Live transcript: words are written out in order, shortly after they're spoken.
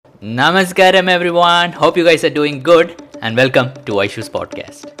Namaskaram everyone. Hope you guys are doing good and welcome to Aishu's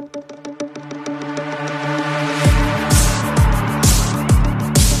podcast.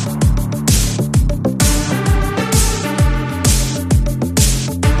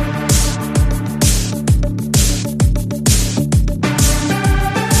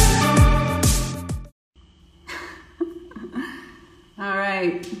 All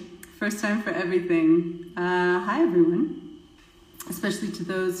right, first time for everything. Hi everyone, especially to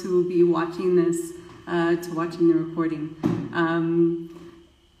those who will be watching this, watching the recording.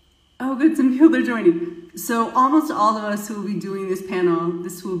 Oh good, some people are joining. So almost all of us who will be doing this panel,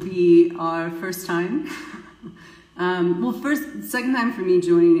 this will be our first time. Second time for me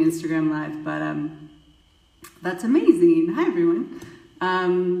joining Instagram Live, but that's amazing. Hi everyone.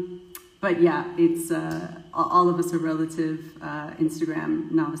 But yeah, it's all of us are relative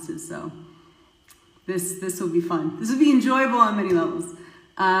Instagram novices, so this will be fun. This will be enjoyable on many levels.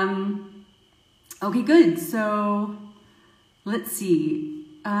 Okay, good. So let's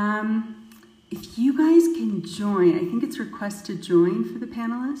see. If you guys can join, I think it's request to join for the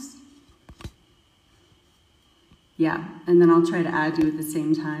panelists. Yeah, and then I'll try to add you at the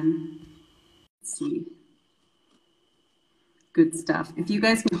same time. Let's see. Good stuff. If you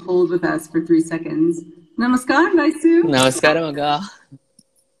guys can hold with us for 3 seconds. Namaskar, Vaisu. Namaskaram Aga.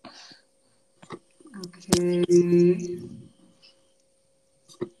 Okay.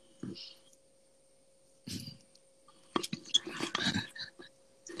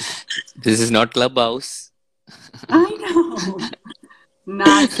 This is not Clubhouse. I know.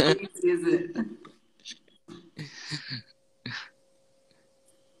 Not so easy, is it?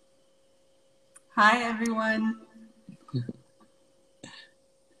 Hi, everyone.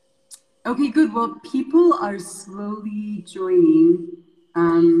 Okay, good. Well, people are slowly joining.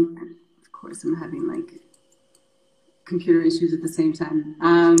 Of course, I'm having computer issues at the same time.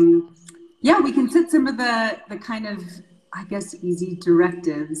 Yeah, we can set some of the kind of, I guess, easy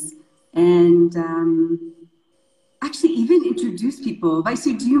directives and actually even introduce people.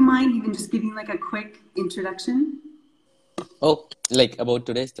 Vaisu, do you mind even just giving a quick introduction? Oh, about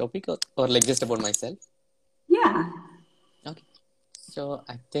today's topic or just about myself? Yeah. Okay. So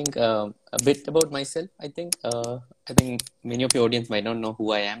I think a bit about myself. I think many of your audience might not know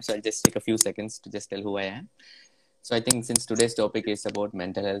who I am, so I'll just take a few seconds to just tell who I am. So I think since today's topic is about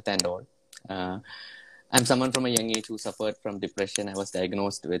mental health and all, I'm someone from a young age who suffered from depression. I was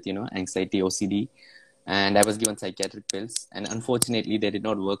diagnosed with anxiety, OCD, and I was given psychiatric pills. And unfortunately, they did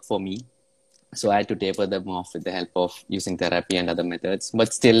not work for me. So I had to taper them off with the help of using therapy and other methods.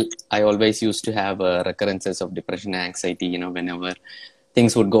 But still, I always used to have recurrences of depression and anxiety, whenever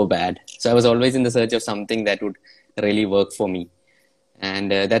things would go bad. So I was always in the search of something that would really work for me.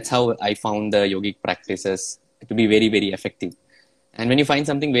 And that's how I found the yogic practices to be very, very effective. And when you find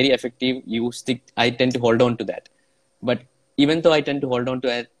something very effective, I tend to hold on to that. But even though I tend to hold on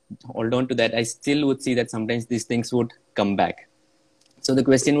to that, I still would see that sometimes these things would come back. So the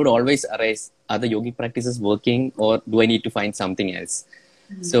question would always arise, are the yogic practices working or do I need to find something else?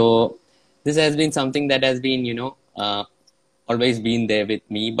 Mm-hmm. So this has been something that has been, always been there with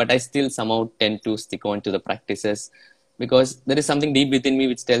me, but I still somehow tend to stick on to the practices because there is something deep within me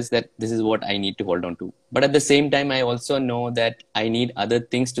which tells that this is what I need to hold on to. But at the same time, I also know that I need other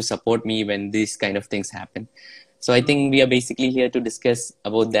things to support me when these kind of things happen. So I think we are basically here to discuss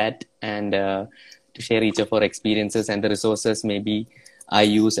about that and to share each of our experiences and the resources maybe I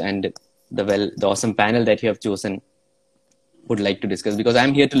use and the awesome panel that you have chosen would like to discuss, because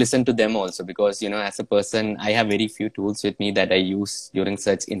I'm here to listen to them also, because as a person I have very few tools with me that I use during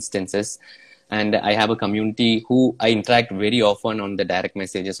such instances, and I have a community who I interact very often on the direct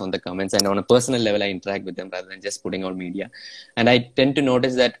messages, on the comments, and on a personal level I interact with them rather than just putting out media. And I tend to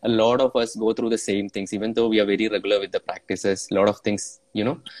notice that a lot of us go through the same things, even though we are very regular with the practices. A lot of things,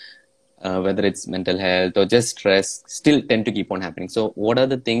 whether it's mental health or just stress, still tend to keep on happening. So what are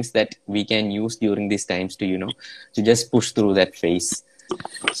the things that we can use during these times to, to just push through that phase?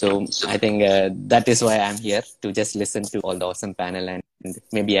 So I think that is why I'm here, to just listen to all the awesome panel and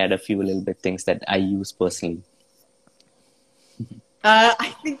maybe add a few little bit things that I use personally.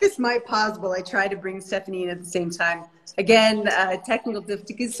 I think this might be possible. I tried to bring Stephanie in at the same time. Again, technical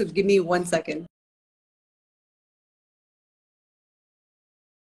difficulties, so give me 1 second.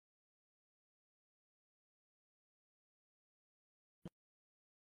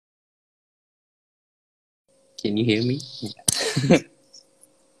 Can you hear me?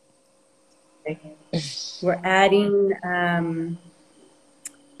 We're adding,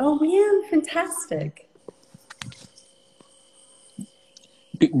 oh man, fantastic.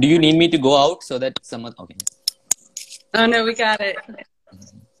 Do you need me to go out so that someone, okay. Oh no, we got it.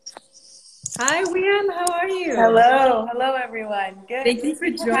 Hi, William. How are you? Hello everyone. Good. Thank you for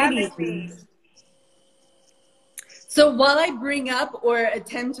joining me. So while I bring up or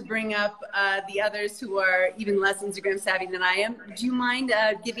attempt to bring up the others who are even less Instagram savvy than I am, do you mind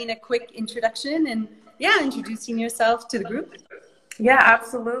giving a quick introduction and introducing yourself to the group? Yeah,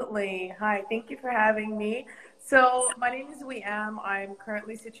 absolutely. Hi, thank you for having me. So my name is Wiam. I'm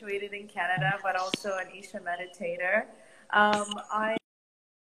currently situated in Canada, but also an Isha meditator. I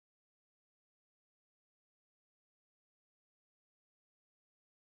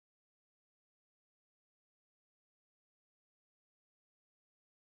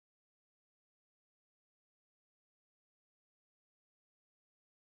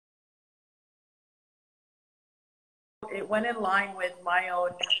it went in line with my own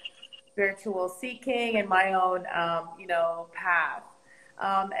spiritual seeking and my own path.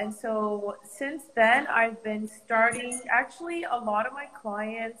 And so since then, I've been starting. Actually, a lot of my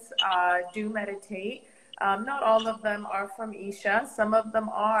clients do meditate. Not all of them are from Isha. Some of them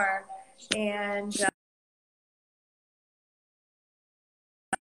are, and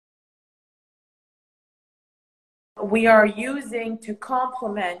we are using to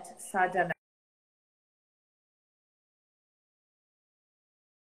complement sadhana.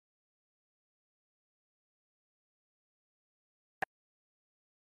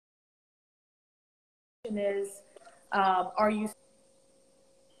 Is are you?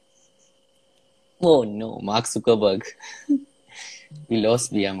 Oh no, Mark Zuckerberg. We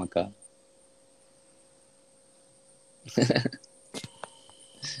lost Viyamaka.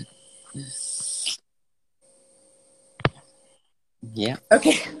 Yeah.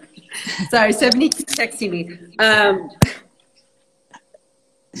 Okay. Sorry, Stephanie keeps texting me. Oh,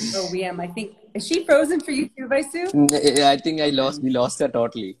 William, I think, is she frozen for you too, Vaisu? I think we lost her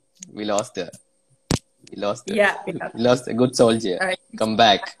totally. We lost her. We lost her. Yeah. We lost a good soldier. All right. Come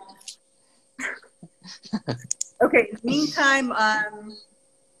back. Okay, in the meantime,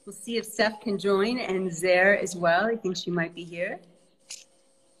 we'll see if Steph can join and Zare as well. I think she might be here.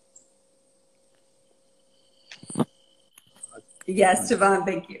 Yes, Siobhan,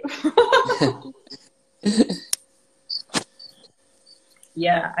 thank you.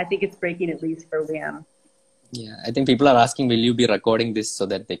 Yeah, I think it's breaking at least for Liam. Yeah, I think people are asking, will you be recording this so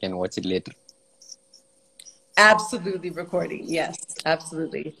that they can watch it later? Absolutely recording. Yes,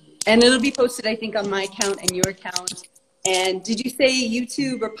 absolutely. And it'll be posted, I think, on my account and your account. And did you say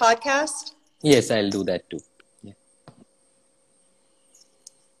YouTube or podcast? Yes, I'll do that too. Yeah.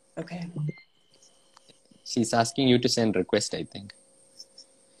 Okay. She's asking you to send request, I think.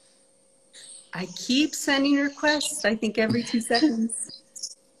 I keep sending requests, I think, every 2 seconds.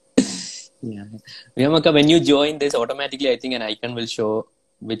 Yeah. Viyamaka, when you join this automatically, I think an icon will show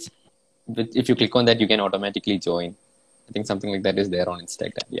which if you click on that, you can automatically join. I think something like that is there on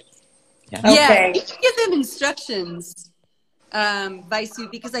Instagram. Yeah. Okay. You can give them instructions, Vaisu,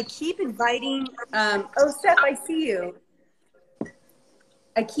 because I keep inviting. Oh, Steph, I see you.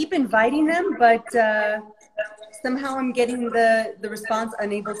 I keep inviting them, but somehow I'm getting the response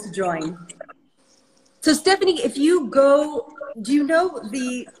unable to join. So, Stephanie, if you go, do you know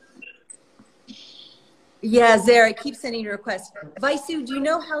the? Yeah, Zara, I keep sending you requests. Vaisu, do you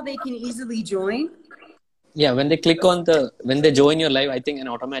know how they can easily join? Yeah, when they click on when they join your live, I think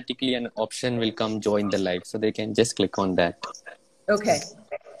automatically an option will come join the live. So they can just click on that. Okay.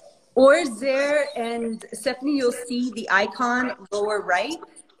 Or Zare and Stephanie, you'll see the icon lower right.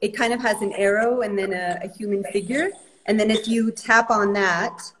 It kind of has an arrow and then a human figure. And then if you tap on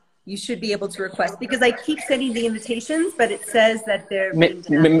that, you should be able to request, because I keep sending the invitations, but it says that they're being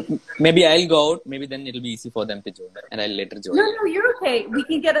denied. Maybe I'll go out. Maybe then it'll be easy for them to join, and I'll later join. No, you're okay. We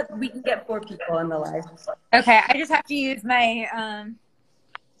can get 4 people on the live. Okay, I just have to use my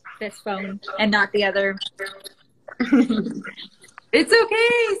this phone and not the other. It's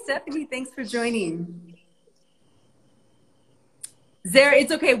okay, Stephanie. Thanks for joining. Zara,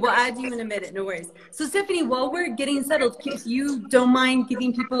 it's okay. We'll add you in a minute. No worries. So, Stephanie, while we're getting settled, if you don't mind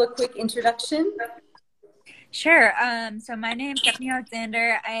giving people a quick introduction. Sure. So my name is Stephanie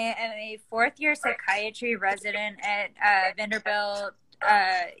Alexander. I am a 4th-year psychiatry resident at Vanderbilt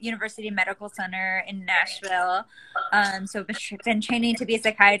University Medical Center in Nashville. So I've been training to be a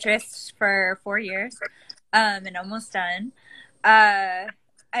psychiatrist for 4 years and almost done.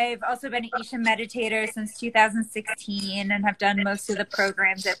 I've also been an Isha meditator since 2016 and have done most of the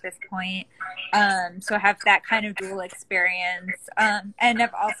programs at this point. So I have that kind of dual experience. And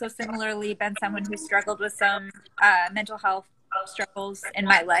I've also similarly been someone who struggled with some mental health struggles in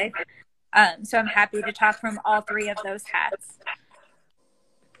my life. So I'm happy to talk from all 3 of those hats.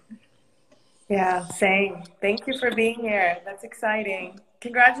 Yeah, same. Thank you for being here. That's exciting.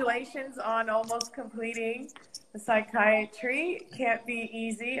 congratulations on almost completing the psychiatry. Can't be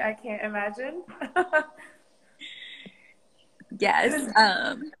easy. I can't imagine. Yes.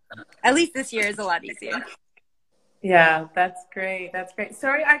 At least this year is a lot easier. Yeah, that's great. That's great.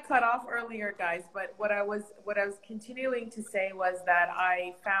 Sorry I cut off earlier, guys, but what I was continuing to say was that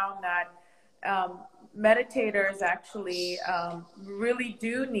I found that meditators actually really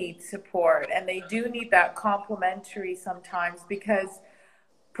do need support, and they do need that complementary sometimes, because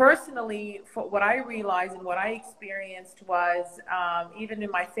personally, for what I realized and what I experienced was even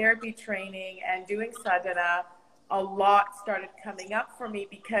in my therapy training and doing sadhana, a lot started coming up for me,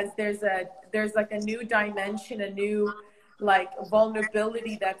 because there's like a new dimension, a new like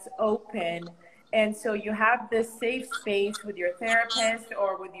vulnerability that's open. And so you have this safe space with your therapist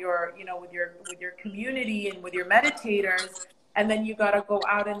or with your, you know, with your community and with your meditators. And then you got to go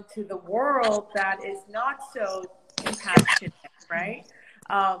out into the world that is not so compassionate, right?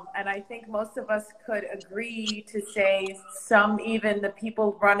 And I think most of us could agree to say even the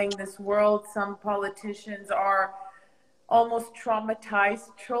people running this world, some politicians are almost traumatized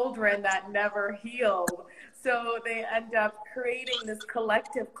children that never healed. So they end up creating this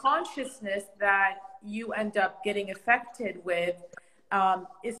collective consciousness that you end up getting affected with.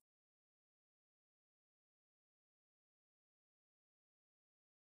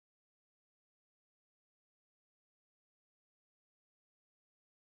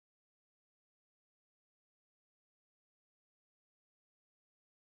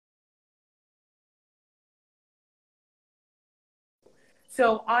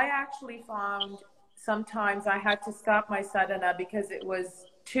 So I actually found sometimes I had to stop my sadhana because it was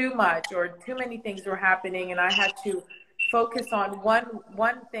too much or too many things were happening, and I had to focus on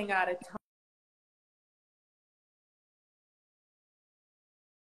one thing at a time.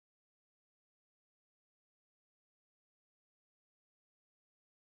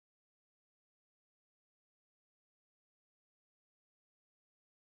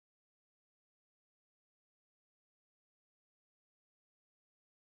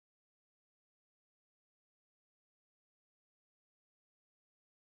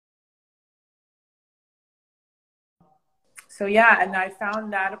 So yeah, and I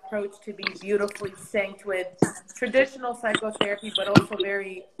found that approach to be beautifully synced with traditional psychotherapy, but also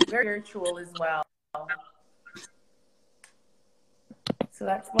very, very spiritual as well. So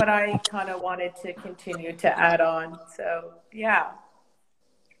that's what I kind of wanted to continue to add on. So yeah.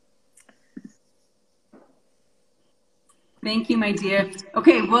 Thank you, my dear.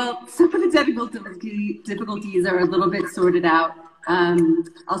 Okay, well, some of the difficulties are a little bit sorted out.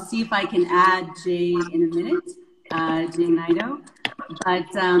 I'll see if I can add Jay in a minute, Jay Naito.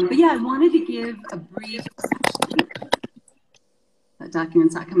 But yeah, I wanted to give a brief, that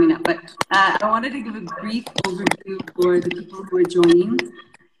document's not coming up, but I wanted to give a brief overview for the people who are joining,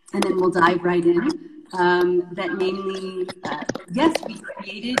 and then we'll dive right in. That namely, yes, we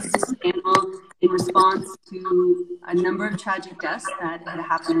created this panel in response to a number of tragic deaths that had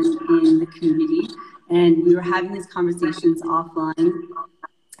happened in the community, and we were having these conversations offline.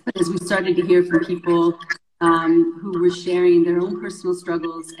 But as we started to hear from people who were sharing their own personal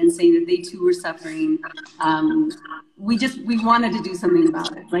struggles and saying that they too were suffering, we wanted to do something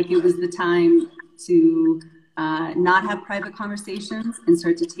about it. Like, it was the time to not have private conversations and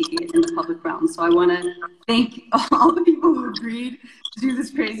start to take it in the public realm. So I want to thank all the people who agreed to do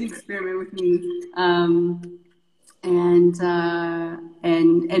this crazy experiment with me, and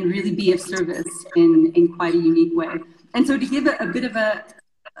really be of service in quite a unique way. And so to give a bit of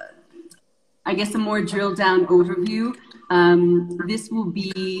I guess a more drilled down overview, this will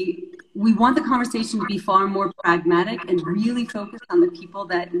be, we want the conversation to be far more pragmatic and really focused on the people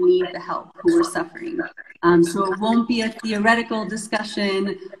that need the help, who are suffering. So it won't be a theoretical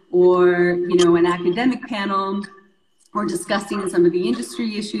discussion or, you know, an academic panel or discussing some of the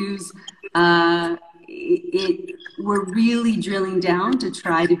industry issues. We're really drilling down to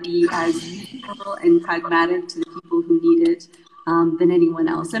try to be as useful and pragmatic to the people who need it than anyone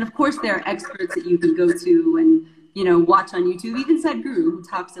else. And of course, there are experts that you can go to and, you know, watch on YouTube, even Sadhguru, who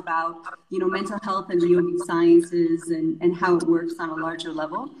talks about, you know, mental health and the yogic sciences and how it works on a larger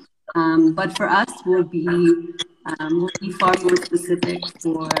level. But for us, we'll be far more specific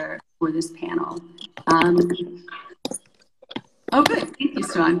for this panel. Oh, good. Thank you,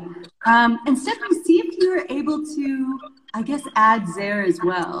 Sean. And Stephanie, see if you're able to, I guess, add Zaire as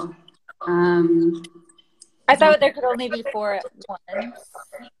well. I thought there could only be 4 at once.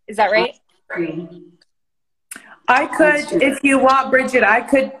 Is that right? I could, if you want, Bridget, I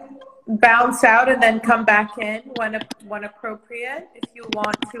could bounce out and then come back in when appropriate. If you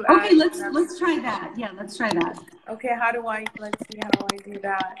want to. Okay, let's try that. Yeah, let's try that. Okay, let's see how I do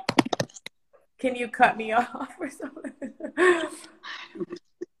that. Can you cut me off or something?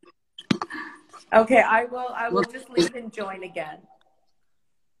 Okay, I will just leave and join again.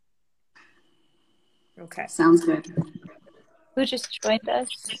 Okay. Sounds good. Who just joined us?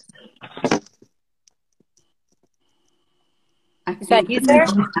 Is that you, sir?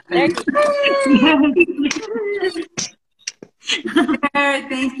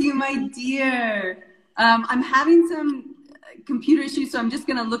 Thank you, my dear. I'm having some computer issues, so I'm just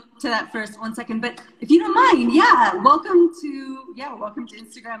gonna look to that first. 1 second, but if you don't mind, welcome to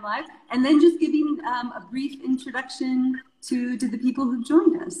Instagram Live, and then just giving a brief introduction to the people who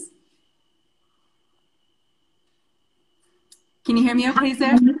joined us. Can you hear me okay,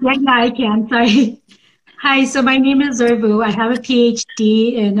 Sarah? Yeah, I can. Sorry. Hi, so my name is Zurbu. I have a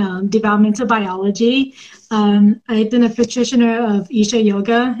PhD in developmental biology. I've been a practitioner of Isha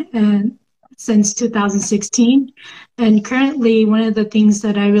Yoga since 2016. And currently, one of the things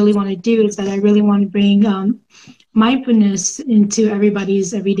that I really want to do is that I really want to bring mindfulness into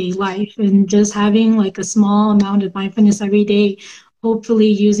everybody's everyday life. And just having like a small amount of mindfulness every day,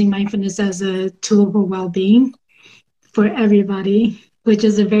 hopefully using mindfulness as a tool for well-being for everybody, which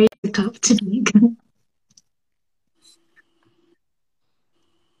is a very tough to make.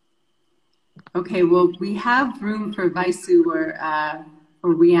 Okay, well, we have room for Vaisu or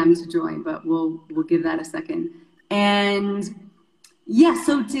Riam to join, but we'll give that a second. And yeah,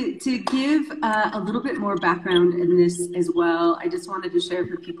 so to give a little bit more background in this as well, I just wanted to share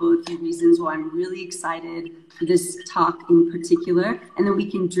for people a few reasons why I'm really excited for this talk in particular, and then we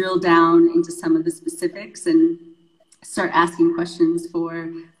can drill down into some of the specifics and start asking questions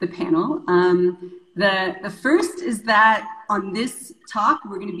for the panel. The first is that on this talk,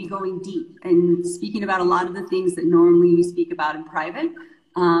 we're going to be going deep and speaking about a lot of the things that normally we speak about in private,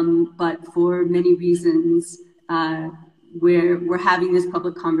 but for many reasons, we're having this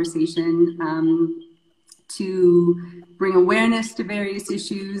public conversation to bring awareness to various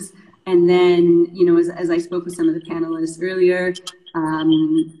issues. And then, you know, as I spoke with some of the panelists earlier,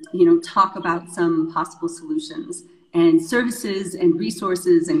 you know, talk about some possible solutions and services and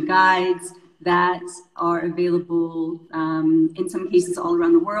resources and guides that are available in some cases all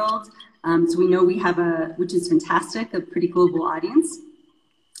around the world. So we know we have which is fantastic, a pretty global audience.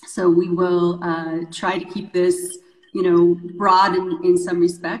 So we will try to keep this, you know, broad in some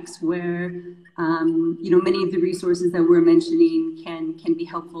respects where, you know, many of the resources that we're mentioning can be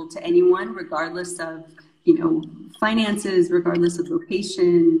helpful to anyone, regardless of, you know, finances, regardless of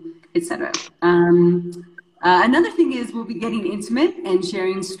location, etc. Another thing is we'll be getting intimate and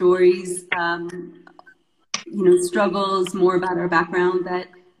sharing stories, you know, struggles, more about our background that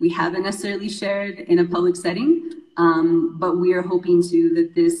we haven't necessarily shared in a public setting. But we are hoping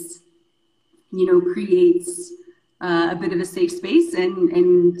that this, you know, creates a bit of a safe space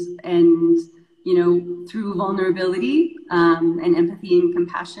and you know, through vulnerability and empathy and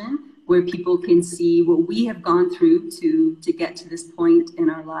compassion, where people can see what we have gone through to get to this point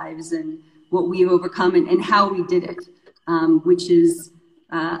in our lives and what we've overcome and how we did it, which is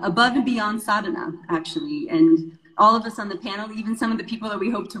above and beyond sadhana, actually. And all of us on the panel, even some of the people that we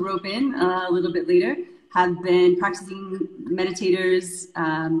hope to rope in a little bit later, have been practicing meditators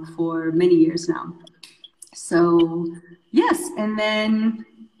for many years now. So yes, and then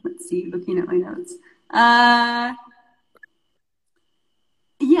let's see, looking at my notes.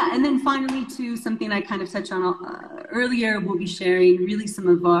 Yeah, and then finally, to something I kind of touched on earlier, we'll be sharing really some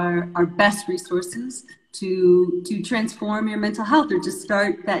of our best resources to transform your mental health, or to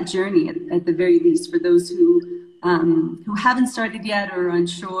start that journey at the very least, for those who haven't started yet or are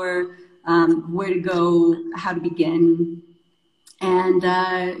unsure where to go, how to begin. And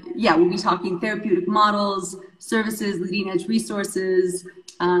yeah, we'll be talking therapeutic models, services, leading edge resources,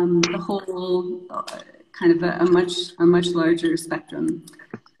 the whole kind of a much larger spectrum.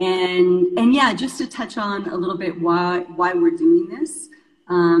 And yeah, just to touch on a little bit why we're doing this.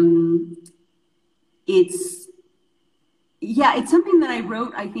 It's something that I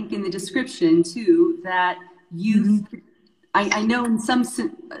wrote, I think, in the description too, that youth, I know in some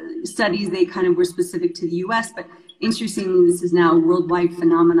studies they kind of were specific to the US, but interestingly, this is now a worldwide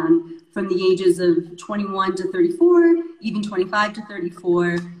phenomenon from the ages of 21 to 34, even 25 to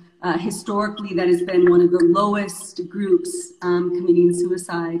 34. Historically, that has been one of the lowest groups committing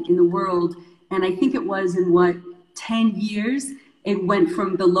suicide in the world. And I think it was in 10 years, it went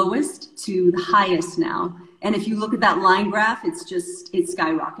from the lowest to the highest now. And if you look at that line graph, it's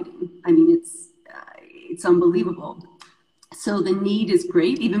skyrocketing. I mean, it's unbelievable. So the need is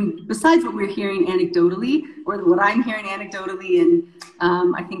great, even besides what we're hearing anecdotally, or what I'm hearing anecdotally, and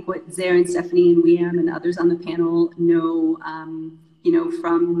I think what Zara and Stephanie and Liam and others on the panel know,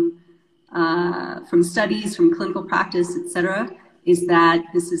 from studies, from clinical practice, et cetera, is that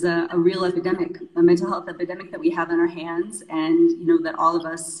this is a real epidemic, a mental health epidemic that we have on our hands, and that all of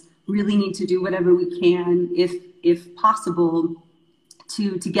us really need to do whatever we can, if possible,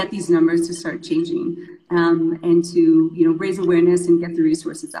 to get these numbers to start changing, and to raise awareness and get the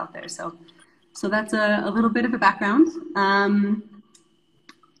resources out there. So that's a little bit of a background.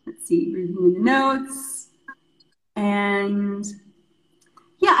 Let's see, reviewing the notes, and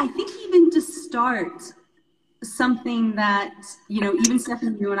yeah, I think even to start, something that even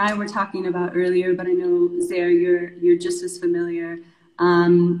Stephanie, you and I were talking about earlier, but I know Zara, you're just as familiar.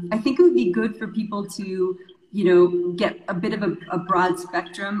 I think it would be good for people to get a bit of a broad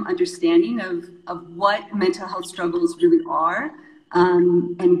spectrum understanding of what mental health struggles really are,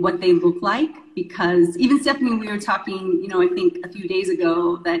 and what they look like. Because even Stephanie, we were talking, I think a few days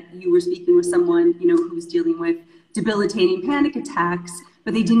ago, that you were speaking with someone, who was dealing with debilitating panic attacks,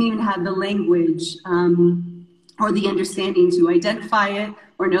 but they didn't even have the language, or the understanding to identify it,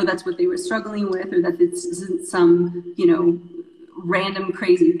 or know that's what they were struggling with, or that this isn't some, random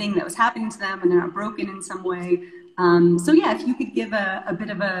crazy thing that was happening to them and they're not broken in some way. So yeah, if you could give a bit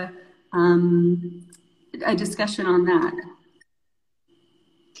of a discussion on that.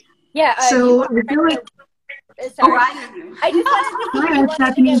 Yeah. So I feel like, sorry. Oh, I just wanted to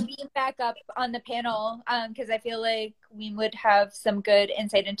Stephanie. get Beam back up on the panel, because I feel like we would have some good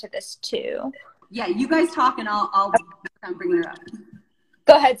insight into this too. Yeah, you guys talk and I'll bring her up.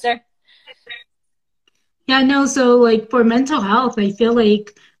 Go ahead, sir. Yeah, no, so like for mental health, I feel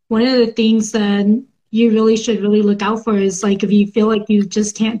like one of the things that you really should really look out for is like if you feel like you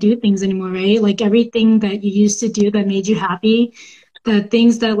just can't do things anymore, right? Like everything that you used to do that made you happy, the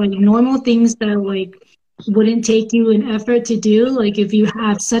things that like normal things that like wouldn't take you an effort to do, like if you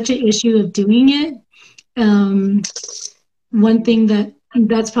have such an issue of doing it, one thing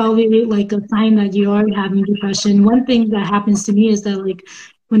that's probably like a sign that you are having depression. One thing that happens to me is that like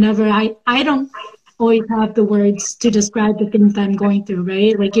whenever I don't always have the words to describe the things that I'm going through,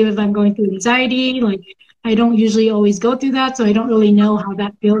 right? Like if I'm going through anxiety, like I don't usually always go through that, so I don't really know how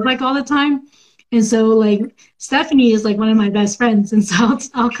that feels like all the time. And so like Stephanie is like one of my best friends, and so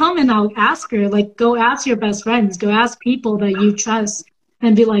I'll come and I'll ask her, like, go ask your best friends, go ask people that you trust,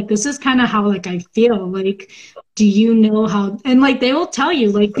 and be like, this is kind of how like I feel, like, do you know how? And like they will tell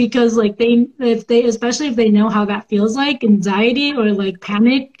you, like, because like especially if they know how that feels, like anxiety or like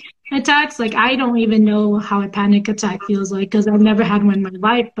panic attacks, like I don't even know how a panic attack feels like because I've never had one in my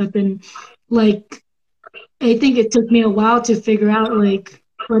life. But then like I think it took me a while to figure out like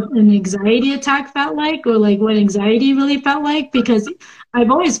what an anxiety attack felt like, or like what anxiety really felt like, because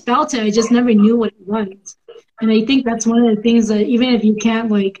I've always felt it, I just never knew what it was. And I think that's one of the things that even if you can't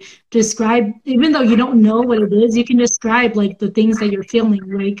like describe, even though you don't know what it is, you can describe like the things that you're feeling.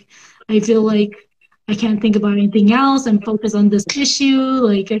 Like I feel like I can't think about anything else. I'm focused on this issue.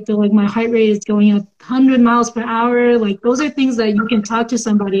 Like I feel like my heart rate is going up 100 miles per hour. Like those are things that you can talk to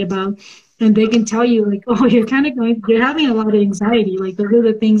somebody about, and they can tell you like, oh, you're having a lot of anxiety. Like those are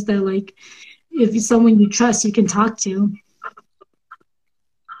the things that like, if it's someone you trust, you can talk to.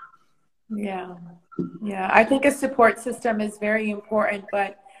 Yeah. Yeah. I think a support system is very important,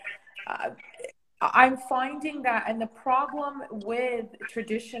 but I'm finding that, and the problem with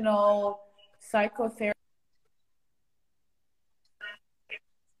traditional psychotherapy,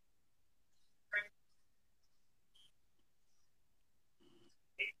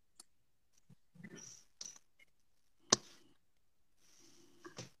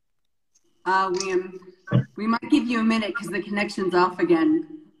 Liam, we might give you a minute because the connection's off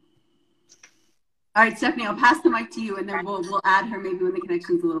again. All right, Stephanie, I'll pass the mic to you, and then we'll add her maybe when the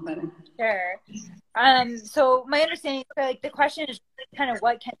connection's a little better. Sure. So my understanding, like the question is kind of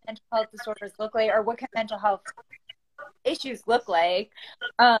what can mental health disorders look like, or what can mental health issues look like?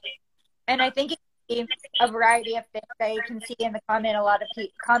 And I think it can be a variety of things. I can see in the comments a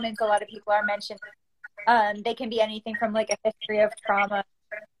lot of people are mentioning. They can be anything from like a history of trauma,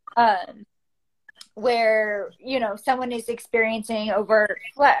 where someone is experiencing overt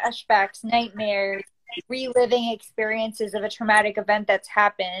flashbacks, nightmares, reliving experiences of a traumatic event that's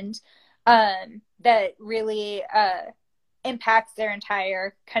happened, that really impacts their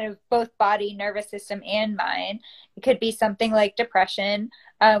entire kind of both body, nervous system, and mind. It could be something like depression,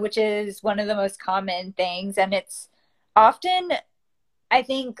 which is one of the most common things, and it's often, I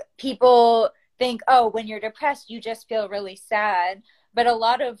think people think, oh, when you're depressed, you just feel really sad. but a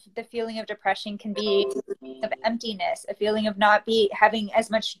lot of the feeling of depression can be of emptiness, a feeling of not having as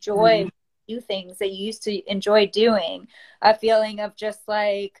much joy to do things that you used to enjoy doing, a feeling of just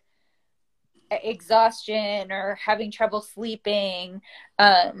like exhaustion or having trouble sleeping.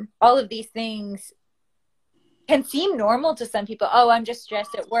 All of these things can seem normal to some people. Oh, I'm just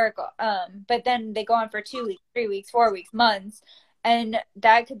stressed at work. But then they go on for 2 weeks, 3 weeks, 4 weeks, months. And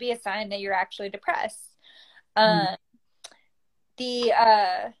that could be a sign that you're actually depressed.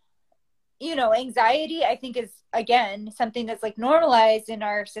 Anxiety, I think, is, again, something that's like normalized in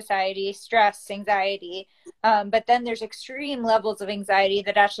our society, stress, anxiety. But then there's extreme levels of anxiety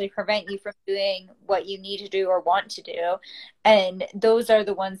that actually prevent you from doing what you need to do or want to do. And those are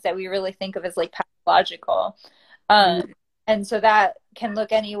the ones that we really think of as like pathological. And so that can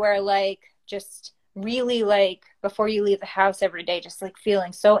look anywhere like just really like before you leave the house every day, just like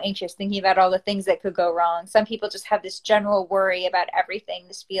feeling so anxious, thinking about all the things that could go wrong. Some people just have this general worry about everything,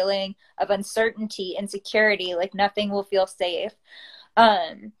 this feeling of uncertainty, insecurity, like nothing will feel safe.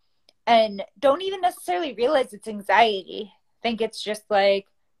 And don't even necessarily realize it's anxiety. Think it's just like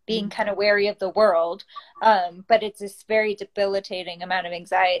being kind of wary of the world. But it's this very debilitating amount of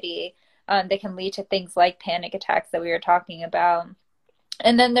anxiety that can lead to things like panic attacks that we were talking about.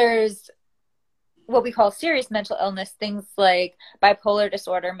 And then there's what we call serious mental illness, things like bipolar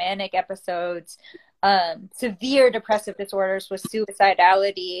disorder, manic episodes, severe depressive disorders with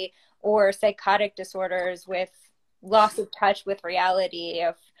suicidality, or psychotic disorders with loss of touch with reality,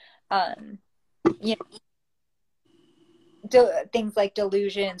 of things like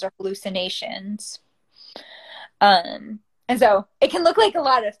delusions or hallucinations. And so it can look like a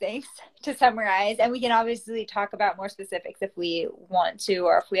lot of things, to summarize, and we can obviously talk about more specifics if we want to,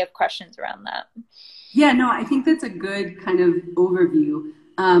 or if we have questions around that. Yeah, no, I think that's a good kind of overview.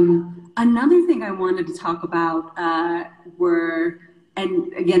 Another thing I wanted to talk about and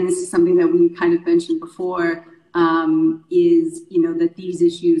again, this is something that we kind of mentioned before, is, that these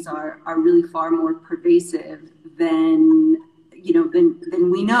issues are really far more pervasive than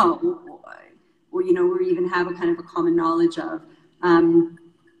we know, or even have a kind of a common knowledge of.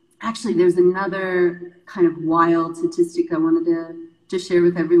 Actually, there's another kind of wild statistic I wanted to share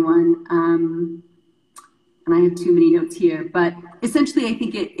with everyone. And I have too many notes here, but essentially I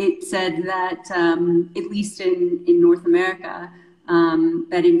think it said that, at least in North America,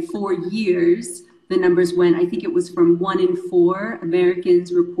 that in 4 years, the numbers went, I think it was from 1 in 4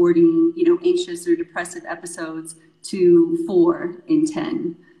 Americans reporting, anxious or depressive episodes to 4 in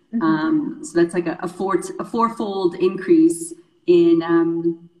 10. So that's like a fourfold increase in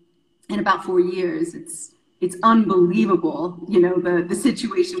about 4 years. It's unbelievable, the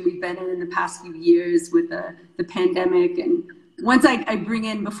situation we've been in the past few years with the pandemic. And once I bring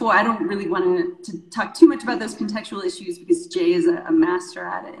in, before, I don't really want to talk too much about those contextual issues because Jay is a master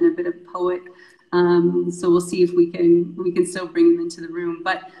at it and a bit of a poet. So we'll see if we can still bring him into the room.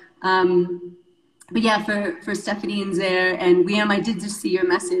 But yeah, for Stephanie and Zaire and Liam, I did just see your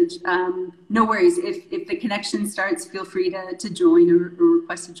message. No worries. If the connection starts, feel free to join or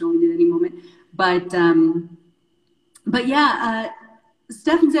request to join at any moment. But yeah,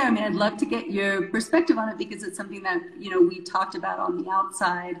 Steph and Zaire, I'd love to get your perspective on it because it's something that, we talked about on the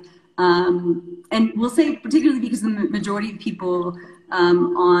outside. And we'll say particularly because the majority of people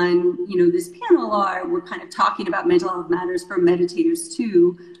on, this panel we're kind of talking about mental health matters for meditators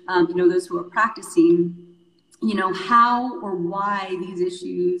too, those who are practicing, how or why these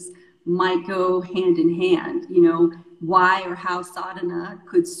issues might go hand in hand, why or how sadhana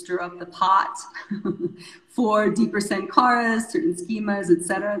could stir up the pot for deeper sankharas, certain schemas, et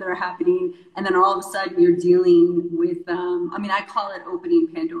cetera, that are happening. And then all of a sudden you're dealing with, I call it opening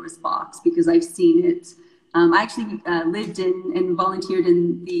Pandora's box because I've seen it. I actually lived and volunteered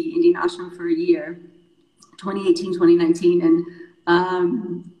in the Indian ashram for a year, 2018, 2019. And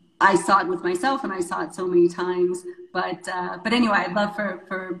I saw it with myself and I saw it so many times. But anyway, I'd love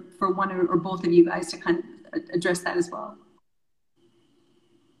for one or both of you guys to kind of address that as well.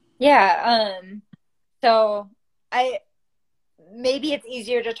 Yeah. So maybe it's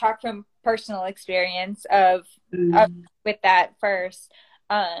easier to talk from personal experience of with that first,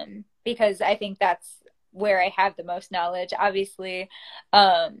 because I think that's where I have the most knowledge. Obviously,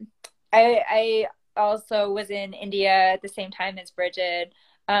 I also was in India at the same time as Bridget.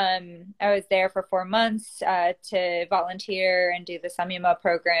 I was there for 4 months to volunteer and do the Samyama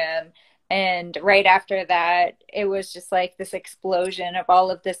program. And right after that, it was just like this explosion of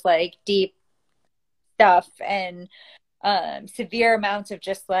all of this like deep stuff and severe amounts of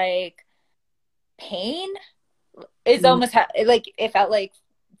just like pain. It's almost like it felt like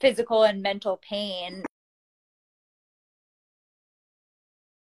physical and mental pain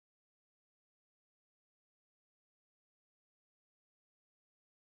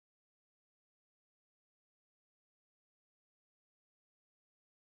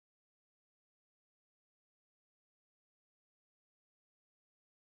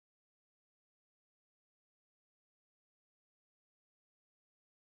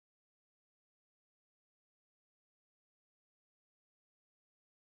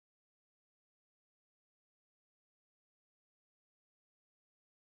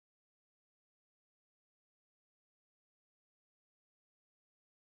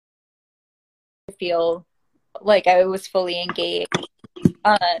feel like I was fully engaged.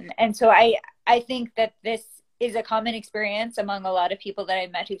 And so I think that this is a common experience among a lot of people that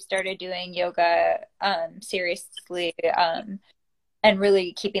I've met who've started doing yoga seriously and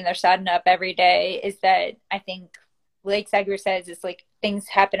really keeping their sadhana up every day, is that I think, like Sadhguru says, it's like things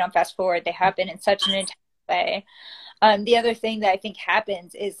happen on fast forward. They happen in such an intense way. The other thing that I think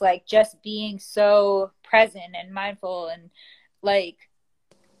happens is like just being so present and mindful and like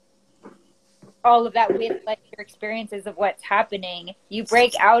all of that with like your experiences of what's happening. You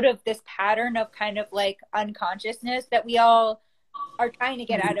break out of this pattern of kind of like unconsciousness that we all are trying to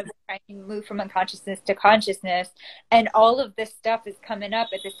get out of, trying to move from unconsciousness to consciousness. And all of this stuff is coming up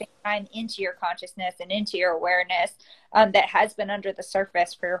at the same time into your consciousness and into your awareness that has been under the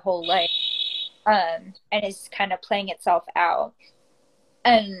surface for your whole life. And is kind of playing itself out.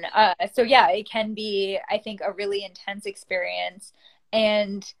 And so, yeah, it can be, I think, a really intense experience.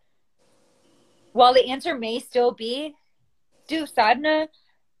 And while the answer may still be do sadhana,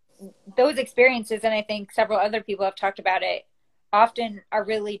 those experiences, and I think several other people have talked about it, often are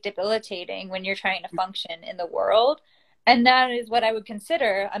really debilitating when you're trying to function in the world. And that is what I would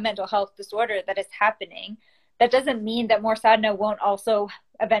consider a mental health disorder that is happening. That doesn't mean that more sadhana won't also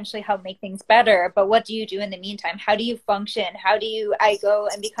eventually help make things better. But what do you do in the meantime? How do you function? How do I go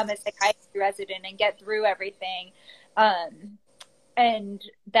and become a psychiatry resident and get through everything? And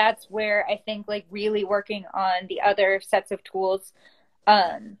that's where I think like really working on the other sets of tools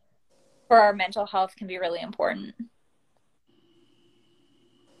for our mental health can be really important.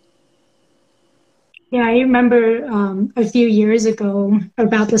 Yeah, I remember a few years ago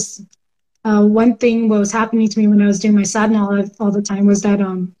about this. One thing what was happening to me when I was doing my sadhana all the time was that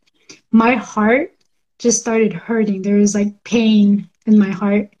my heart just started hurting. There was like pain in my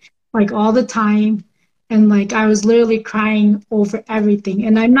heart like all the time. And like I was literally crying over everything.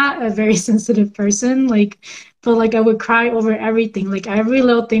 And I'm not a very sensitive person, like, but like I would cry over everything. Like every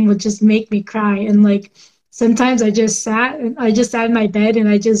little thing would just make me cry. And like sometimes I just sat in my bed and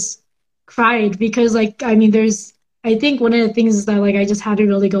I just cried because like, I mean, I think one of the things is that like I just had to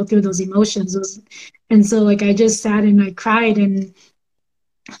really go through those emotions. And so like I just sat and I cried. And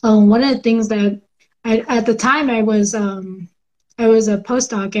one of the things that at the time I was a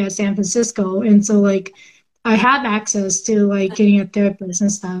postdoc at San Francisco, and so like I have access to like getting a therapist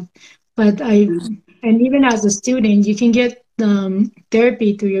and stuff. But and even as a student, you can get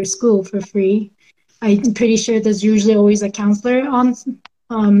therapy through your school for free. I'm pretty sure there's usually always a counselor on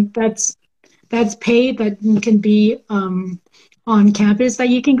that's paid that can be on campus that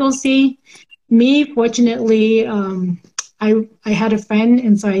you can go see. Me, fortunately, I had a friend,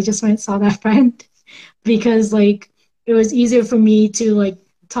 and so I just went and saw that friend because like it was easier for me to like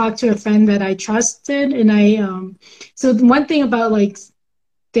talk to a friend that I trusted. And so one thing about like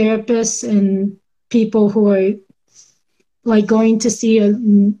therapists and people who are like going to see a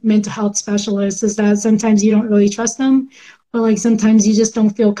mental health specialist is that sometimes you don't really trust them, or like sometimes you just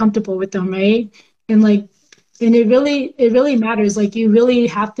don't feel comfortable with them, right? And it really matters. Like you really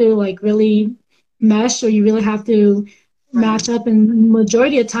have to like really mesh, or you really have to match up, and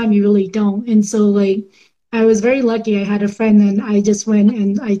majority of the time you really don't. And so like I was very lucky. I had a friend, and I just went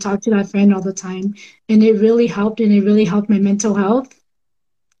and I talked to that friend all the time, and it really helped, and it really helped my mental health.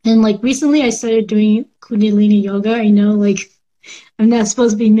 And like recently I started doing Kundalini yoga. I know like I'm not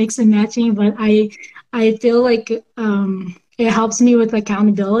supposed to be mix and matching, but I feel like it helps me with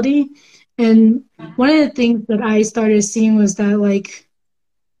accountability. And one of the things that I started seeing was that like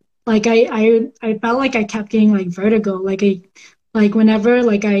I felt like I kept getting like vertigo. Like whenever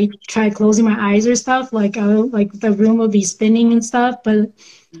like I tried closing my eyes or stuff, like the room would be spinning and stuff. But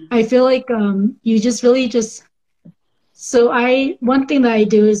I feel like you just really just. So one thing that I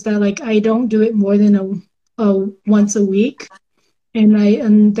do is that like I don't do it more than a once a week,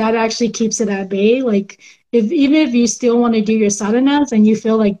 and that actually keeps it at bay. Like even if you still want to do your sadhanas and you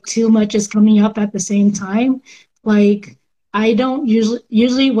feel like too much is coming up at the same time, like I don't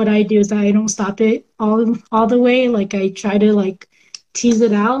usually what I do is that I don't stop it all the way. Like I try to like tease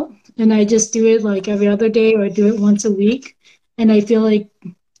it out, and I just do it like every other day, or do it once a week. And I feel like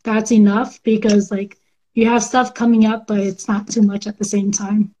that's enough because like you have stuff coming up, but it's not too much at the same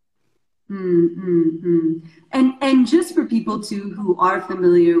time. Mm-hmm. And just for people too who are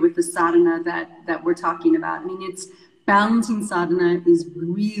familiar with the sadhana that we're talking about, I mean, it's balancing sadhana is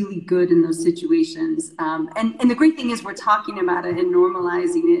really good in those situations. And the great thing is we're talking about it and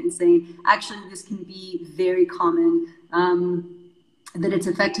normalizing it and saying, actually, this can be very common, that it's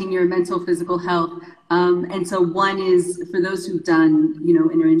affecting your mental, physical health. And so one is for those who've done,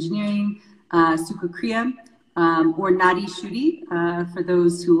 inner engineering, Sukha Kriya, or Nadi Shuddhi for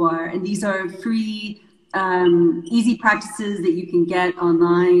those who are, and these are free, easy practices that you can get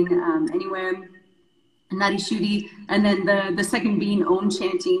online anywhere. Nadi Shuddhi, and then the second being Om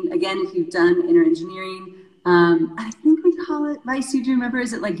chanting. Again, if you've done inner engineering, I think we call it, Vaisu, do you remember?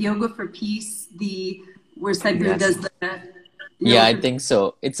 Is it like Yoga for Peace? Where Sadhguru does the yeah, I think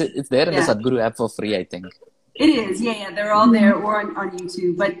so. It's there in the Sadhguru app for free, I think. It is, yeah. They're all there or on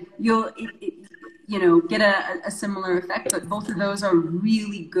YouTube, but you'll get a similar effect. But both of those are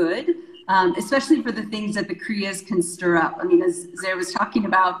really good, especially for the things that the Kriyas can stir up. I mean, as Zaire was talking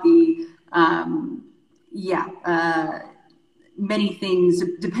about many things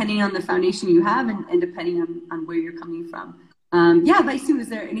depending on the foundation you have and depending on where you're coming from. Vaisu, is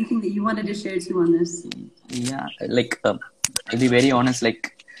there anything that you wanted to share too on this? Yeah, I'll be very honest,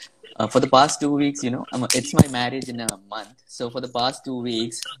 for the past 2 weeks, it's my marriage in a month. So for the past 2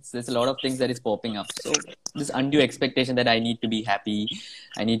 weeks, there's a lot of things that is popping up. So this undue expectation that I need to be happy,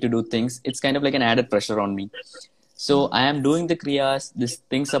 I need to do things, it's kind of like an added pressure on me. So I am doing the kriyas, these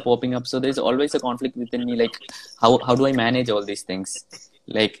things are popping up. So there's always a conflict within me, how do I manage all these things?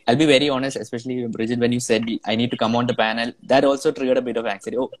 I'll be very honest, especially Bridget, when you said I need to come on the panel, that also triggered a bit of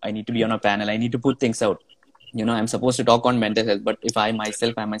anxiety. Oh, I need to be on a panel. I need to put things out. I'm supposed to talk on mental health, but if I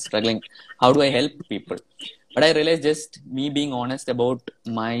myself am struggling, how do I help people? But I realized just me being honest about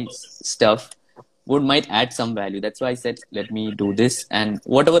my stuff might add some value. That's why I said, let me do this, and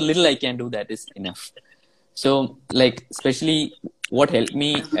whatever little I can do, that is enough. So especially what helped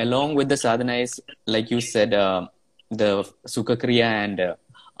me along with the sadhana is, like you said, the Sukha Kriya and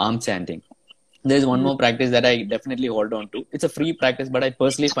arm chanting. There's one more practice that I definitely hold on to. It's a free practice, but I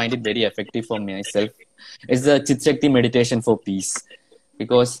personally find it very effective for myself. It's the Chit Shakti meditation for peace,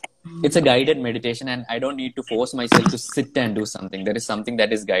 because it's a guided meditation and I don't need to force myself to sit and do something. There is something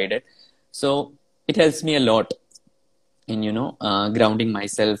that is guided. So it helps me a lot in, grounding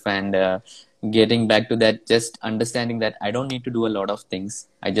myself and getting back to that, just understanding that I don't need to do a lot of things.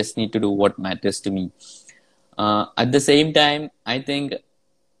 I just need to do what matters to me. At the same time, I think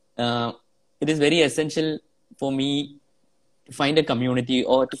it is very essential for me to find a community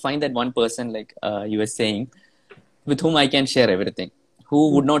or to find that one person, like you were saying, with whom I can share everything.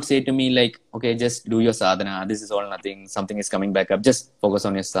 Who would not say to me okay, just do your sadhana. This is all nothing. Something is coming back up. Just focus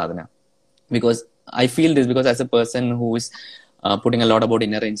on your sadhana. Because I feel this, because as a person who is putting a lot about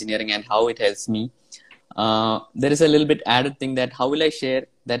inner engineering and how it helps me, there is a little bit added thing that how will I share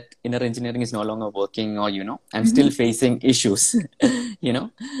that inner engineering is no longer working, or I'm still facing issues.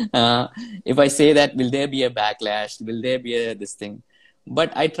 If I say that, will there be a backlash? Will there be this thing?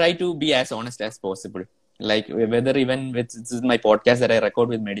 But I try to be as honest as possible. Whether even with this is my podcast that I record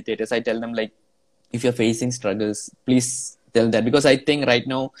with meditators, I tell them if you're facing struggles, please tell that, because I think right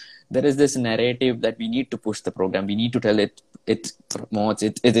now there is this narrative that we need to push the program. We need to tell it promotes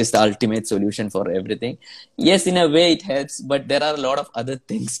it is the ultimate solution for everything. Yes, in a way it helps, but there are a lot of other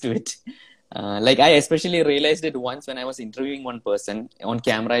things to it. I especially realized it once when I was interviewing one person on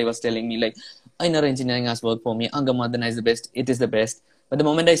camera. He was telling me inner engineering has worked for me. Angamadana is the best. It is the best. But the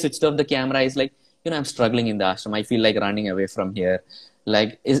moment I switched off the camera, it's I'm struggling in the ashram. I feel like running away from here.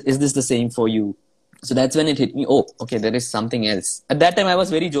 Is this the same for you? So that's when it hit me. Oh, okay, there is something else. At that time, I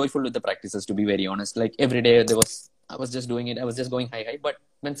was very joyful with the practices, to be very honest. Every day I was just doing it. I was just going high. But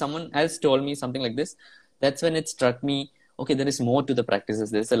when someone else told me something like this, that's when it struck me. Okay, there is more to the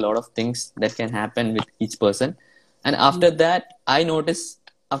practices. There's a lot of things that can happen with each person. And after that, I noticed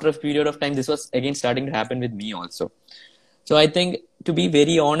after a period of time, this was again starting to happen with me also. So I think to be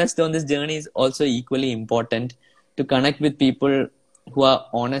very honest on this journey is also equally important, to connect with people who are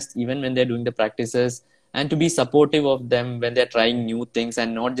honest even when they're doing the practices, and to be supportive of them when they're trying new things,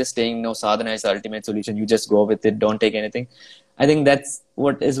 and not just saying, no, sadhana is the ultimate solution. You just go with it. Don't take anything. I think that's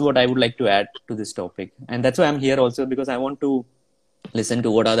what I would like to add to this topic. And that's why I'm here also, because I want to listen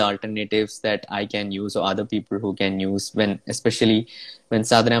to what are the alternatives that I can use, or other people who can use, especially when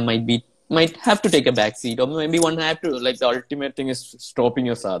sadhana might have to take a back seat, or maybe one have to, the ultimate thing is stopping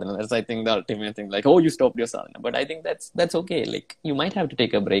your sadhana. That's, I think, the ultimate thing, oh, you stopped your sadhana. But I think that's okay. You might have to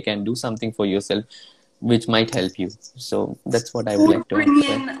take a break and do something for yourself, which might help you. So that's what I would like to bring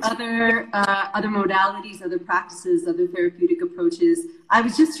in other modalities, other practices, other therapeutic approaches. I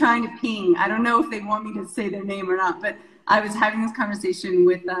was just trying to ping. I don't know if they want me to say their name or not, but I was having this conversation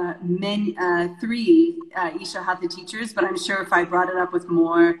with three Isha Hatha teachers, but I'm sure if I brought it up with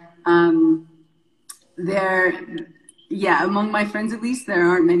more, among my friends at least, there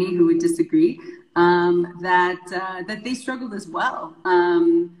aren't many who would disagree, that they struggled as well,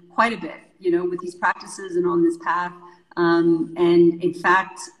 quite a bit, with these practices and on this path. And in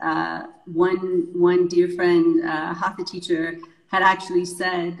fact, one dear friend, Hatha teacher, had actually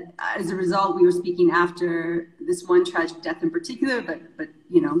said, as a result, we were speaking after this one tragic death in particular, but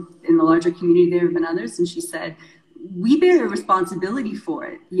you know, in the larger community, there have been others. And she said, we bear a responsibility for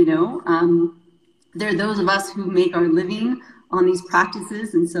it, you know. There are those of us who make our living on these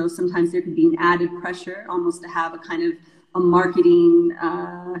practices. And so sometimes there could be an added pressure almost to have a kind of a marketing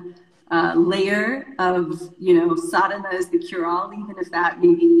layer of, you know, sadhana as the cure-all, even if that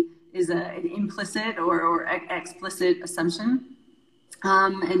maybe is an implicit or explicit assumption.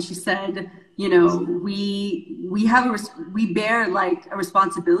 And she said, you know, we bear like a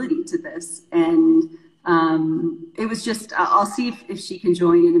responsibility to this. And it was just, I'll see if she can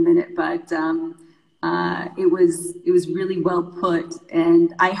join in a minute, but it was really well put.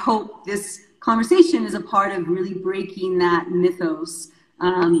 And I hope this conversation is a part of really breaking that mythos,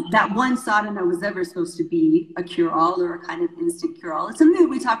 that one sadhana was ever supposed to be a cure-all or a kind of instant cure-all. It's something that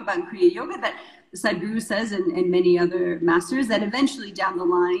we talk about in Kriya Yoga, that Sadhguru says, and many other masters, that eventually down the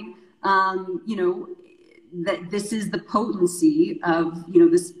line, you know, that this is the potency of, you know,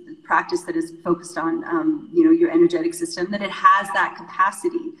 this practice that is focused on, you know, your energetic system, that it has that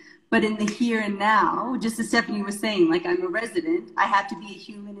capacity. But in the here and now, just as Stephanie was saying, like, I'm a resident, I have to be a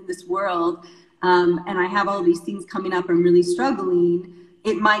human in this world, and I have all these things coming up, I'm really struggling.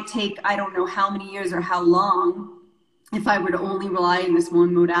 It might take, I don't know how many years or how long, if I were to only rely on this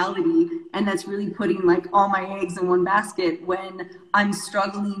one modality, and that's really putting like all my eggs in one basket when I'm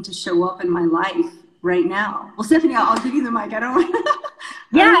struggling to show up in my life right now. Well, Stephanie, I'll give you the mic. I don't want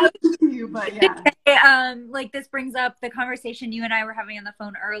you, but yeah. Like, this brings up the conversation you and I were having on the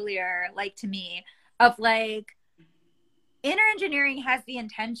phone earlier, like, to me, of like, inner engineering has the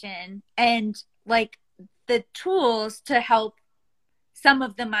intention and like the tools to help some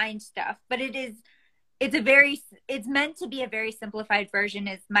of the mind stuff, but it's meant to be a very simplified version,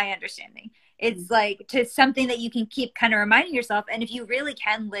 is my understanding. It's like to something that you can keep kind of reminding yourself. And if you really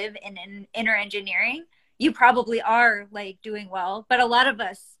can live in inner engineering, you probably are like doing well. But a lot of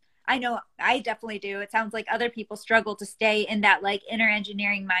us, I know I definitely do. It sounds like other people struggle to stay in that like inner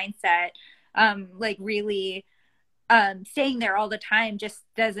engineering mindset. Like really staying there all the time just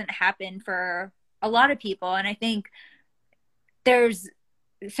doesn't happen for a lot of people. And I think there's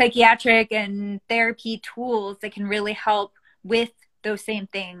psychiatric and therapy tools that can really help with those same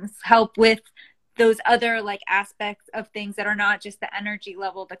things, help with those other like aspects of things that are not just the energy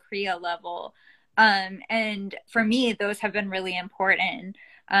level, the Kriya level. And for me, those have been really important.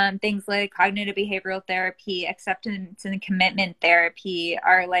 Things like cognitive behavioral therapy, acceptance and commitment therapy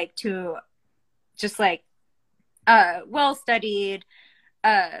are like two just like well-studied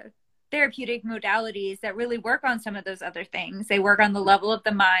therapeutic modalities that really work on some of those other things. They work on the level of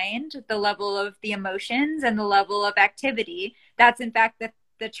the mind, the level of the emotions, and the level of activity. That's in fact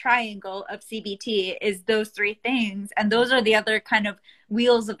the triangle of CBT, is those three things. And those are the other kind of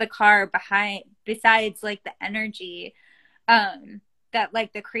wheels of the car besides like the energy that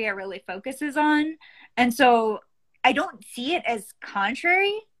like the Kriya really focuses on. And so I don't see it as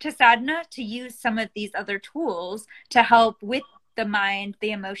contrary to sadhana to use some of these other tools to help with the mind,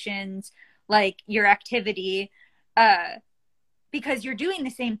 the emotions, like your activity, because you're doing the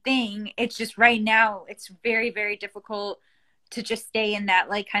same thing. It's just right now, it's very, very difficult to just stay in that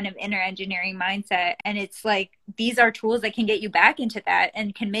like kind of inner engineering mindset. And it's like, these are tools that can get you back into that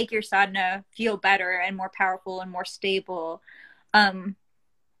and can make your sadhana feel better and more powerful and more stable. And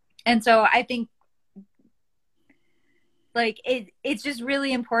so I think like it's just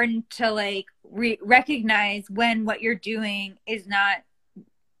really important to like recognize when what you're doing is not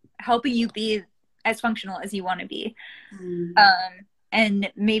helping you be as functional as you want to be. And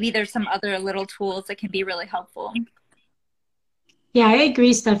maybe there's some other little tools that can be really helpful. Yeah, I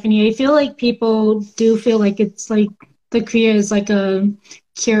agree, Stephanie. I feel like people do feel like it's like the Kriya is like a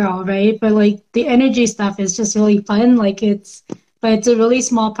cure-all, right? But like the energy stuff is just really fun. Like but it's a really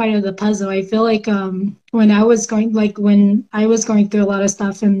small part of the puzzle. I feel like when I was going through a lot of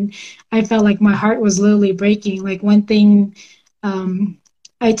stuff and I felt like my heart was literally breaking. Like one thing,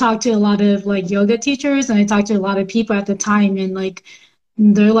 I talked to a lot of like yoga teachers and I talked to a lot of people at the time, and like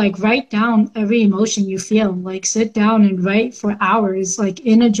they're like, write down every emotion you feel. Like sit down and write for hours, like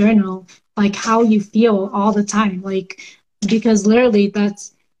in a journal, like how you feel all the time. Like, because literally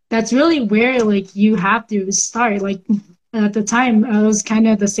that's really where like you have to start. Like at the time, I was kind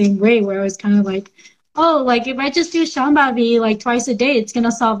of the same way, where I was kind of like, oh, like if I just do Shambhavi like twice a day, it's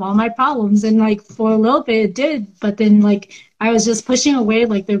gonna solve all my problems. And like for a little bit it did, but then like I was just pushing away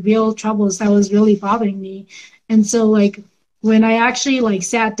like the real troubles that was really bothering me. And so like when I actually like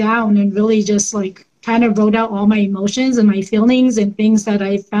sat down and really just like kind of wrote out all my emotions and my feelings and things that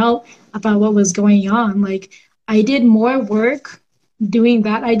I felt about what was going on. Like, I did more work doing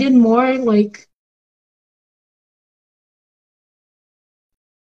that. I did more like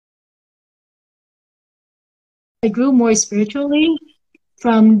I grew more spiritually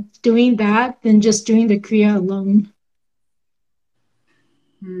from doing that than just doing the Kriya alone.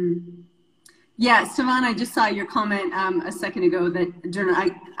 Yeah, Sivan, I just saw your comment a second ago that journal.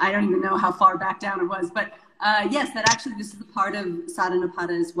 I don't even know how far back down it was, but yes, that actually this is a part of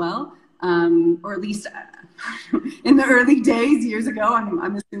Sadhanapada as well, or at least in the early days years ago.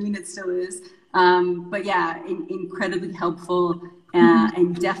 I'm assuming it still is, but yeah, incredibly helpful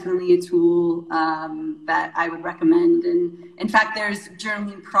and definitely a tool that I would recommend. And in fact, there's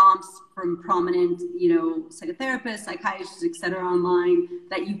journaling prompts from prominent, psychotherapists, psychiatrists, etc. online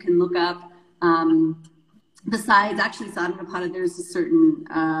that you can look up. Besides actually Sadhanapada, there's a certain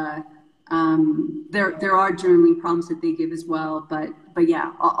there are journaling prompts that they give as well, but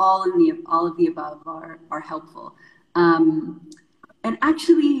yeah, all of the above are helpful. And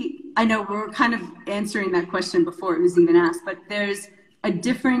actually, I know we're kind of answering that question before it was even asked, but there's a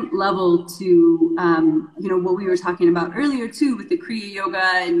different level to what we were talking about earlier too with the Kriya Yoga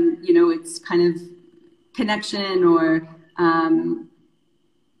and its kind of connection or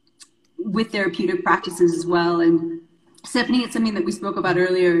with therapeutic practices as well. And Stephanie, it's something that we spoke about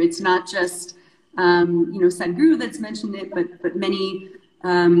earlier. It's not just Sadhguru that's mentioned it, but many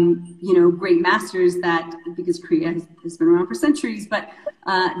great masters that, because Kriya has been around for centuries, but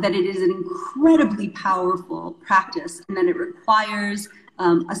that it is an incredibly powerful practice and that it requires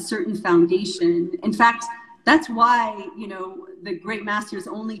a certain foundation. In fact, that's why, the great masters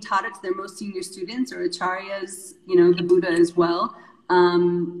only taught it to their most senior students, or acharyas, the Buddha as well,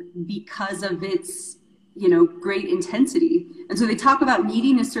 because of its, great intensity. And so they talk about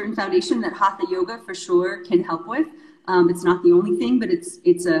needing a certain foundation that Hatha Yoga for sure can help with. It's not the only thing, but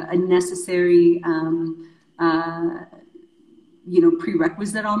it's a necessary,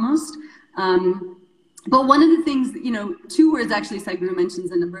 prerequisite almost. But one of the things, two words actually Sadhguru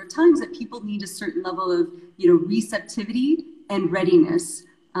mentions a number of times, that people need a certain level of, receptivity and readiness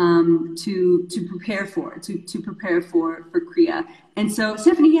to prepare for Kriya. And so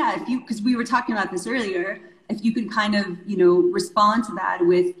Stephanie, yeah, because we were talking about this earlier, if you can kind of, respond to that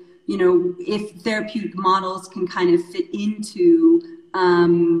with, if therapeutic models can kind of fit into,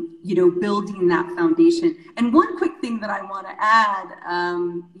 building that foundation. And one quick thing that I want to add, I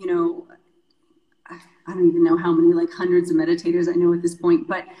don't even know how many, like hundreds of meditators I know at this point,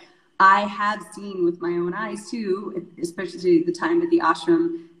 but I have seen with my own eyes too, especially the time at the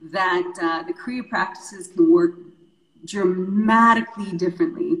ashram, that the Kriya practices can work dramatically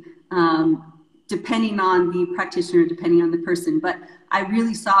differently, depending on the practitioner, depending on the person. But I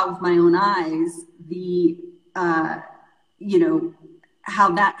really saw with my own eyes the,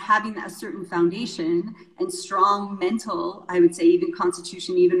 how that having a certain foundation and strong mental, I would say even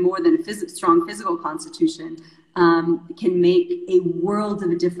constitution, even more than a strong physical constitution, can make a world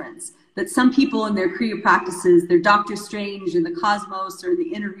of a difference. That some people in their Kriya practices, they're Dr. Strange in the cosmos or the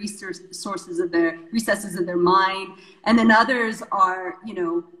inner recesses of their mind. And then others are,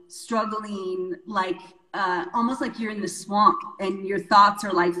 struggling like, almost like you're in the swamp and your thoughts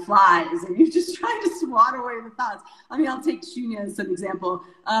are like flies and you're just trying to swat away the thoughts. I mean, I'll take Shunya as an example,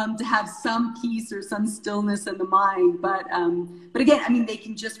 to have some peace or some stillness in the mind. But again, I mean, they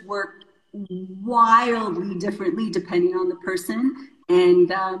can just work wildly differently depending on the person.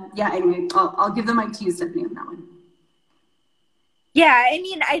 And anyway, I'll give the mic to you, Stephanie, on that one. Yeah, I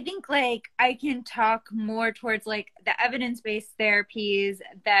mean, I think like I can talk more towards like the evidence-based therapies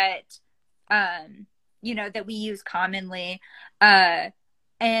that, that we use commonly,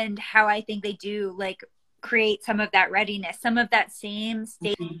 and how I think they do like create some of that readiness, some of that same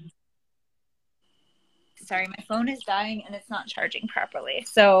state. Sorry, my phone is dying and it's not charging properly.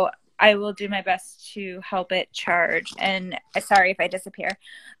 So I will do my best to help it charge. And sorry if I disappear.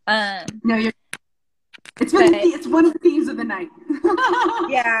 No, it's one of the themes of the night.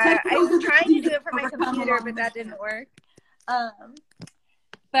 Yeah, I was trying to do it for my computer, but that didn't work.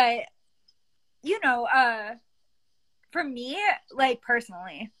 But for me, like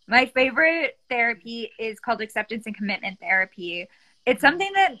personally, my favorite therapy is called acceptance and commitment therapy. It's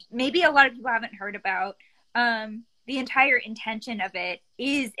something that maybe a lot of people haven't heard about. The entire intention of it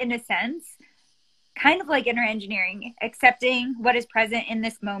is, in a sense, kind of like inner engineering, accepting what is present in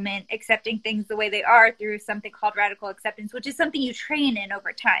this moment, accepting things the way they are through something called radical acceptance, which is something you train in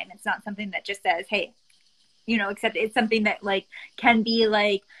over time. It's not something that just says, hey, accept. It's something that like can be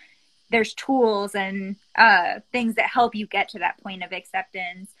like, there's tools and things that help you get to that point of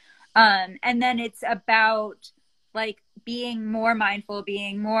acceptance. And then it's about like being more mindful,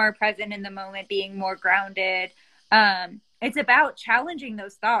 being more present in the moment, being more grounded. It's about challenging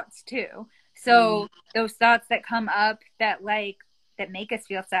those thoughts too. So those thoughts that come up that make us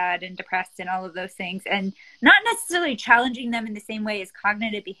feel sad and depressed and all of those things, and not necessarily challenging them in the same way as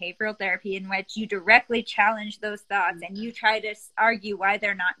cognitive behavioral therapy, in which you directly challenge those thoughts and you try to argue why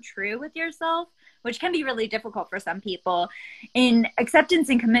they're not true with yourself, which can be really difficult for some people. In acceptance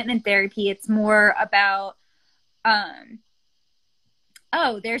and commitment therapy, it's more about,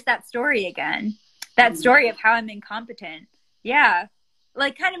 oh, there's that story again. That story of how I'm incompetent. Yeah.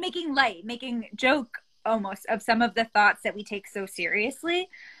 Like kind of making joke almost of some of the thoughts that we take so seriously.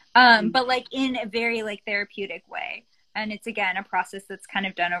 But like in a very like therapeutic way. And it's, again, a process that's kind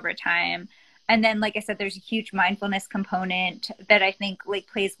of done over time. And then, like I said, there's a huge mindfulness component that I think like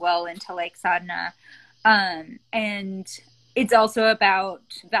plays well into like sadhana. And it's also about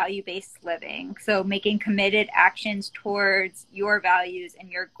value-based living. So making committed actions towards your values and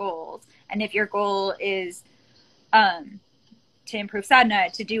your goals. And if your goal is to improve sadhana,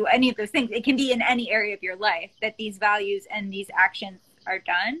 to do any of those things, it can be in any area of your life that these values and these actions are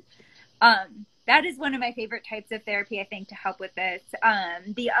done. That is one of my favorite types of therapy, I think, to help with this.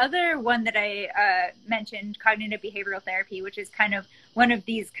 The other one that I mentioned, cognitive behavioral therapy, which is kind of one of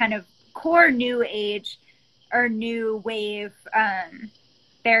these kind of core new age or new wave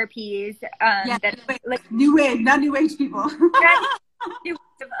therapies that like new wave, not new age people.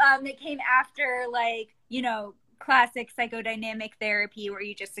 That came after, like, you know, classic psychodynamic therapy where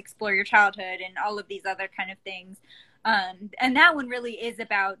you just explore your childhood and all of these other kind of things. And that one really is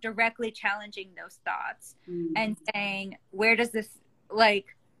about directly challenging those thoughts and saying, where does this,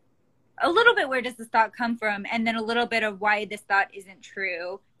 like, a little bit, where does this thought come from? And then a little bit of why this thought isn't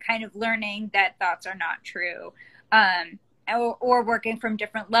true, kind of learning that thoughts are not true. Or working from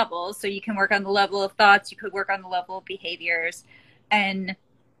different levels. So you can work on the level of thoughts, you could work on the level of behaviors, and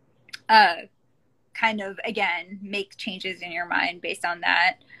kind of, again, make changes in your mind based on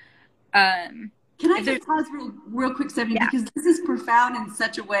that. Can I just pause real quick, Stephanie, because this is profound in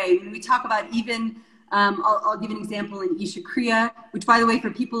such a way. When we talk about even, I'll give an example in Isha Kriya, which, by the way,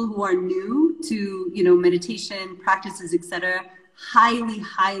 for people who are new to, you know, meditation practices, etc., highly,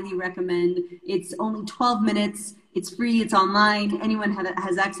 highly recommend. It's only 12 minutes. It's free. It's online. Anyone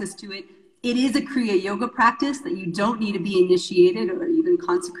has access to it. It is a Kriya Yoga practice that you don't need to be initiated or even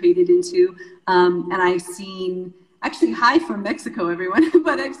consecrated into. And I've seen, actually, hi from Mexico, everyone,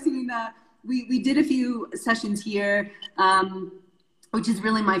 but I've seen, we did a few sessions here, which is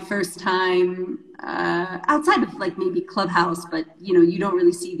really my first time outside of like maybe Clubhouse, but you know, you don't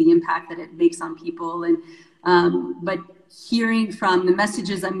really see the impact that it makes on people. And but hearing from the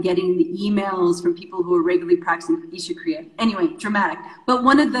messages I'm getting, the emails from people who are regularly practicing Isha Kriya. Anyway, dramatic. But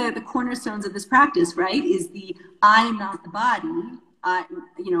one of the cornerstones of this practice, right, is the I am not the body.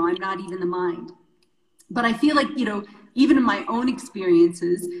 You know, I'm not even the mind. But I feel like, you know, even in my own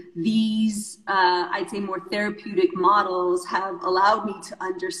experiences, these, I'd say, more therapeutic models have allowed me to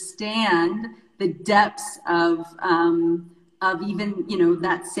understand the depths of even, you know,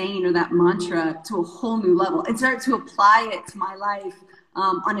 that saying or that mantra to a whole new level and start to apply it to my life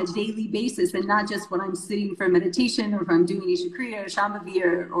on a daily basis, and not just when I'm sitting for meditation or if I'm doing Isha Kriya or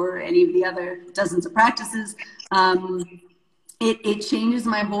Shambhavi or any of the other dozens of practices. It changes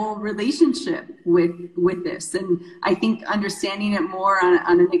my whole relationship with this. And I think understanding it more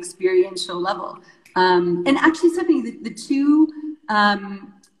on an experiential level. And actually, Stephanie, the two,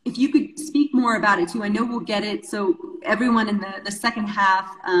 if you could speak more about it too, I know we'll get it. So everyone in the second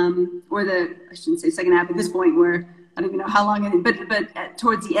half, I shouldn't say second half at this point, where I don't even know how long it is, but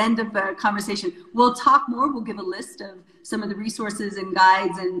towards the end of the conversation, we'll talk more. We'll give a list of some of the resources and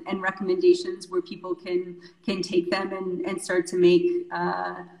guides and recommendations where people can take them and start to make,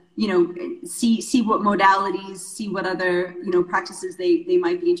 you know, see what modalities, see what other, you know, practices they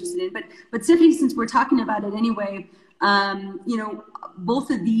might be interested in. But Stephanie, since we're talking about it anyway, you know, both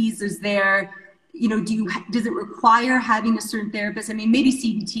of these, is there, you know, does it require having a certain therapist? I mean, maybe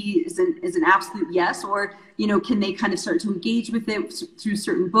CBT is an absolute yes, or, you know, can they kind of start to engage with it through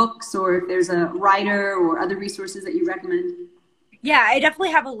certain books, or if there's a writer or other resources that you recommend? Yeah, I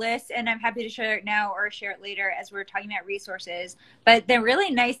definitely have a list, and I'm happy to share it now or share it later as we're talking about resources. But the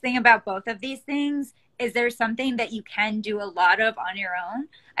really nice thing about both of these things is there's something that you can do a lot of on your own.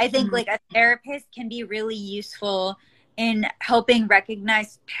 I think like a therapist can be really useful in helping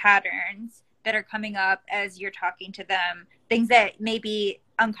recognize patterns that are coming up as you're talking to them, things that may be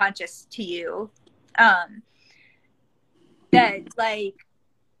unconscious to you, that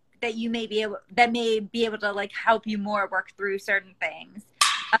you may be able to like help you more work through certain things.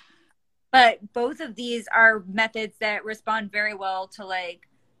 But both of these are methods that respond very well to like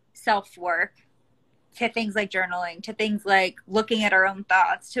self-work, to things like journaling, to things like looking at our own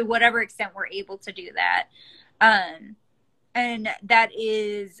thoughts, to whatever extent we're able to do that. And that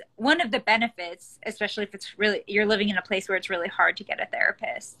is one of the benefits, especially if it's really, you're living in a place where it's really hard to get a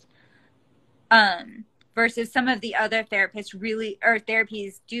therapist. Versus some of the other therapies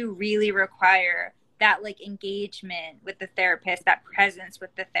do really require that like engagement with the therapist, that presence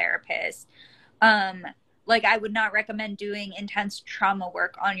with the therapist. Like I would not recommend doing intense trauma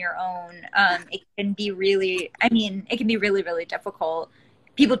work on your own. It can be really, really difficult.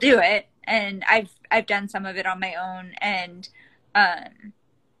 People do it, and I've done some of it on my own, and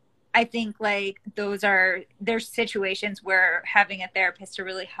I think like there's situations where having a therapist to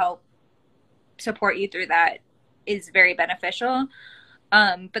really help support you through that is very beneficial.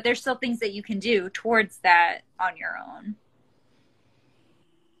 But there's still things that you can do towards that on your own.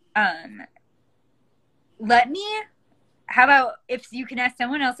 How about if you can ask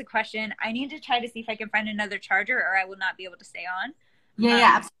someone else a question? I need to try to see if I can find another charger or I will not be able to stay on.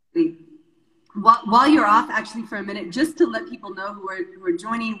 Yeah, absolutely. While you're off actually for a minute, just to let people know who are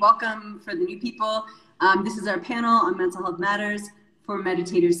joining, welcome for the new people. This is our panel on Mental Health Matters for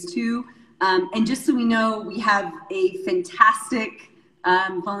Meditators 2. And just so we know, we have a fantastic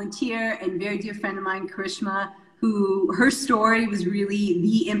volunteer and very dear friend of mine, Karishma, who her story was really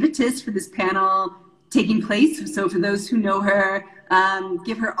the impetus for this panel taking place. So for those who know her,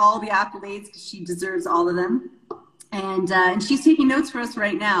 give her all the accolades because she deserves all of them. And she's taking notes for us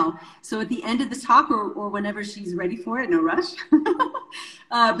right now. So at the end of the talk or whenever she's ready for it, no rush,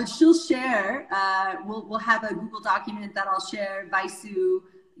 but she'll share, we'll have a Google document that I'll share, Vaisu,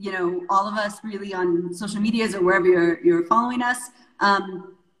 you know, all of us really on social medias or wherever you're following us,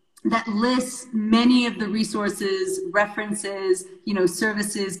 that lists many of the resources, references, you know,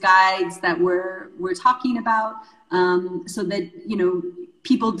 services, guides that we're talking about, so that, you know,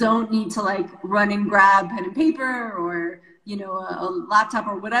 people don't need to like run and grab pen and paper or, you know, a laptop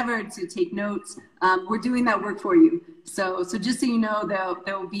or whatever to take notes. We're doing that work for you. So just so you know,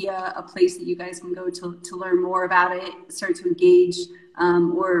 there will be a place that you guys can go to learn more about it, start to engage,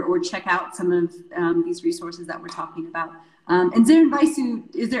 or check out some of these resources that we're talking about. And Zaire and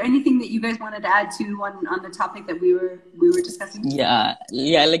Vaisu, is there anything that you guys wanted to add to on the topic that we were discussing? Yeah,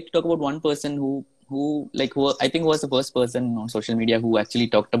 I like to talk about one person who I think was the first person on social media who actually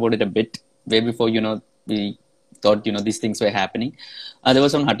talked about it a bit way before, you know, we thought, you know, these things were happening. There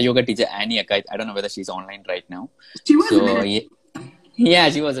was one Hatha Yoga teacher, Annie Akai. I don't know whether she's online right now. She was a minute. Yeah,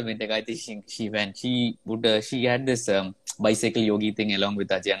 she was a Vintek. I think she went. She had this bicycle yogi thing along with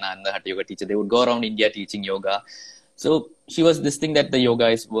Ajana and the Hatha Yoga teacher. They would go around India teaching yoga. So she was this thing that the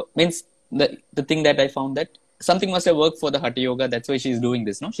yoga means the thing that I found that something must have worked for the Hatha Yoga. That's why she's doing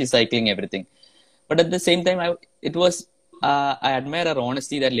this. No, she's cycling everything. But at the same time, I admire her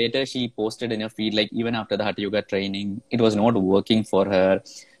honesty that later she posted in her feed, like even after the Hatha Yoga training, it was not working for her.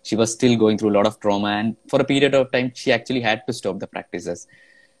 She was still going through a lot of trauma, and for a period of time, she actually had to stop the practices.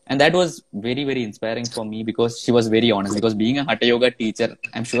 And that was very, very inspiring for me because she was very honest. Because being a Hatha Yoga teacher,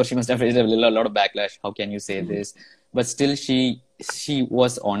 I'm sure she must have faced a lot of backlash. How can you say this? But still, she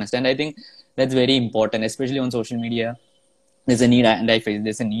was honest. And I think that's very important, especially on social media. There's a need, and I feel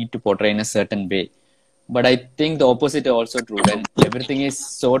there's a need to portray in a certain way. But I think the opposite is also true. When everything is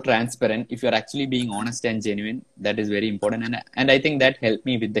so transparent, if you're actually being honest and genuine, that is very important. And I think that helped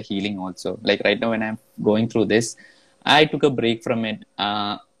me with the healing also. Like right now when I'm going through this, I took a break from it.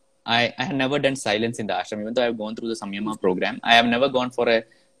 I had never done silence in the ashram. Even though I've gone through the Samyama program, I have never gone for a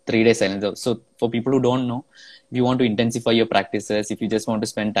 3-day silence. So for people who don't know, if you want to intensify your practices, if you just want to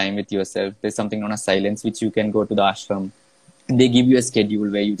spend time with yourself, there's something known as silence, which you can go to the ashram. They give you a schedule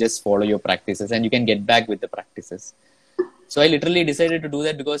where you just follow your practices and you can get back with the practices. So I literally decided to do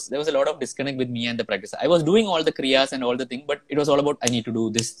that because there was a lot of disconnect with me and the practice. I was doing all the kriyas and all the things, but it was all about I need to do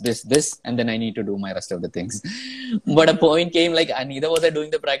this, and then I need to do my rest of the things. But a point came like neither was I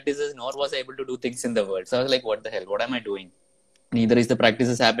doing the practices, nor was I able to do things in the world. So I was like, what the hell? What am I doing? Neither is the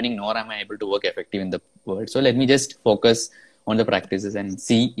practices happening, nor am I able to work effective in the world. So let me just focus on the practices and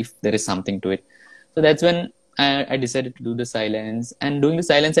see if there is something to it. So that's when I decided to do the silence, and doing the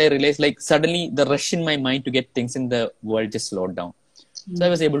silence, I realized like suddenly the rush in my mind to get things in the world just slowed down. So I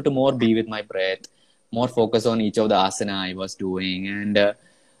was able to more be with my breath, more focus on each of the asana I was doing,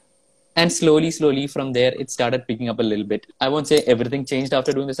 and slowly from there it started picking up a little bit. I won't say everything changed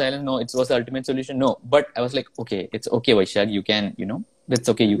after doing the silence. No, it was the ultimate solution. No, but I was like, okay, it's okay, Vaishak, you can, that's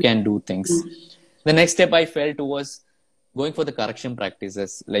okay, you can do things. The next step I felt was going for the correction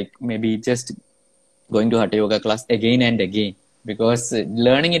practices, like maybe just going to Hatha Yoga class again and again, because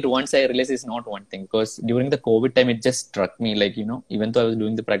learning it once I realized is not one thing, because during the COVID time, it just struck me like, you know, even though I was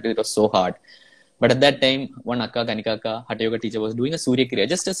doing the practice, it was so hard. But at that time, one Akka, Kanika Akka, Hatha Yoga teacher was doing a Surya Kriya,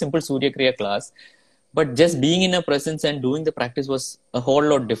 just a simple Surya Kriya class. But just being in a presence and doing the practice was a whole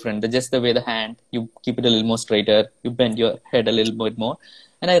lot different. Just the way the hand, you keep it a little more straighter, you bend your head a little bit more.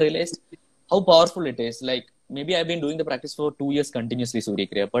 And I realized how powerful it is. Like, maybe I've been doing the practice for 2 years continuously, Surya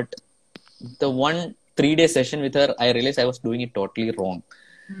Kriya, but the 1 3-day session with her, I realized I was doing it totally wrong.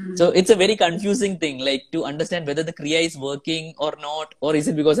 So it's a very confusing thing, like to understand whether the Kriya is working or not, or is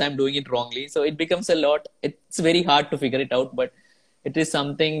it because I'm doing it wrongly. So it becomes a lot, it's very hard to figure it out, but it is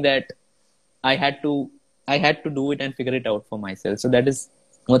something that I had to do it and figure it out for myself. So that is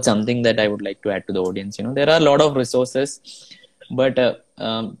what something that I would like to add to the audience. You know, there are a lot of resources, but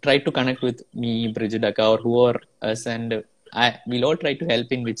try to connect with me, Bridget Akka, or whoever us, and we'll all try to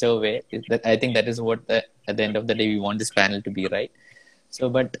help in whichever way. I think that is what at the end of the day we want this panel to be, right? So,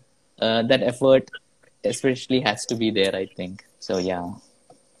 but that effort especially has to be there, I think. So, yeah.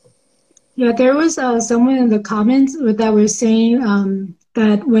 Yeah, there was someone in the comments that was saying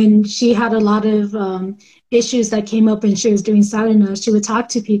that when she had a lot of issues that came up when she was doing sadhana, she would talk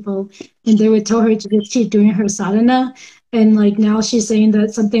to people and they would tell her to just keep doing her sadhana. And like now she's saying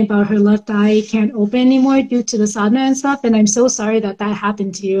that something about her left eye can't open anymore due to the sadhana and stuff. And I'm so sorry that that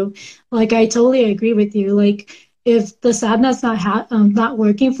happened to you. Like, I totally agree with you. Like, if the sadhana's not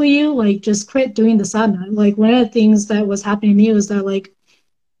working for you, like just quit doing the sadhana. Like, one of the things that was happening to me was that like,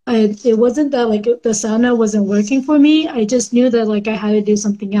 it wasn't that like the sauna wasn't working for me. I just knew that like I had to do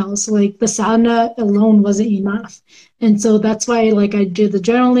something else. Like the sauna alone wasn't enough. And so that's why like I did the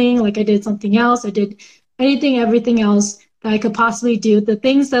journaling, like I did something else. I did everything else that I could possibly do. The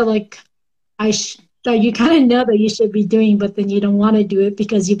things that like that you kind of know that you should be doing, but then you don't want to do it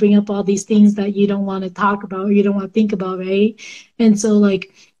because you bring up all these things that you don't want to talk about or you don't want to think about, right? And so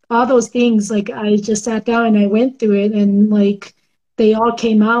like all those things, like I just sat down and I went through it and like they all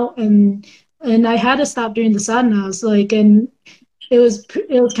came out and I had to stop doing the sadhanas, like, and it was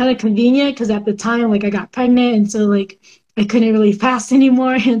kind of convenient because at the time like I got pregnant and so like I couldn't really fast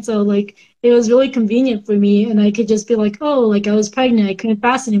anymore, and so like it was really convenient for me and I could just be like, oh, like I was pregnant, I couldn't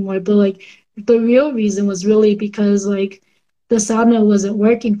fast anymore. But like the real reason was really because like the sadhana wasn't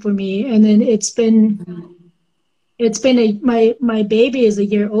working for me. And then my baby is a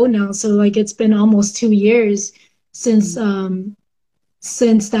year old now, so like it's been almost 2 years since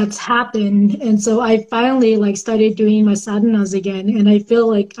that's happened. And so I finally like started doing my sadhanas again, and I feel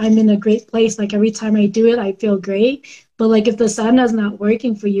like I'm in a great place. Like every time I do it, I feel great. But like if the sadhana is not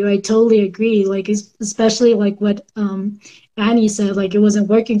working for you, I totally agree. Like especially like what Annie said, like it wasn't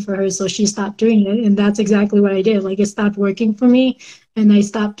working for her, so she stopped doing it. And that's exactly what I did. Like it stopped working for me and I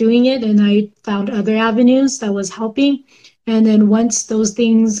stopped doing it, and I found other avenues that was helping. And then once those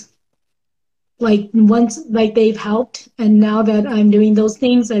things they've helped, and now that I'm doing those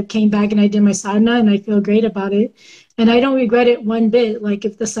things, I came back and I did my sadhana and I feel great about it. And I don't regret it one bit. Like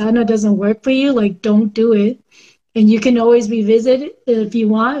if the sadhana doesn't work for you, like don't do it. And you can always revisit it if you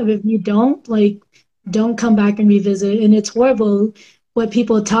want. If you don't, like don't come back and revisit. And it's horrible what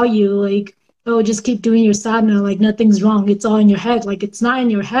people tell you, like, oh, just keep doing your sadhana, like nothing's wrong. It's all in your head. Like it's not in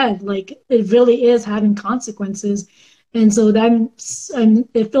your head. Like it really is having consequences. And so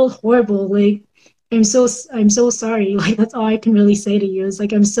it feels horrible. Like I'm so sorry. Like that's all I can really say to you is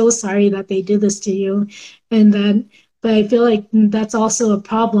like I'm so sorry that they did this to you, but I feel like that's also a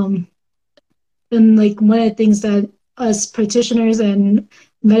problem. And like one of the things that us practitioners and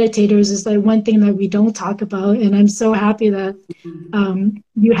meditators is like one thing that we don't talk about, and I'm so happy that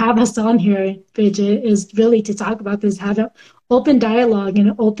you have us on here, Bridget, is really to talk about this, have an open dialogue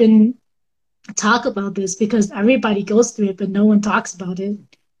and an open talk about this, because everybody goes through it, but no one talks about it.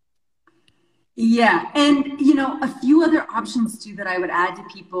 Yeah, and you know, a few other options too that I would add to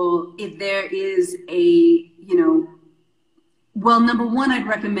people if there is well, number one, I'd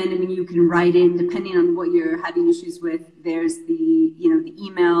recommend, I mean, you can write in, depending on what you're having issues with, there's the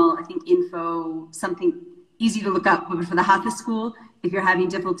email, I think info, something easy to look up for the Hatha School, if you're having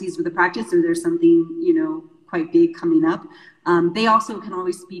difficulties with the practice or there's something, quite big coming up. They also can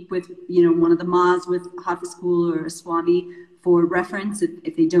always speak with, one of the Mas with Hatha School or a Swami for reference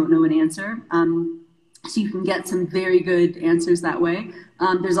if they don't know an answer. So you can get some very good answers that way.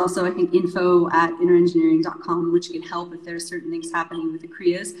 There's also, I think, info@innerengineering.com, which can help if there's certain things happening with the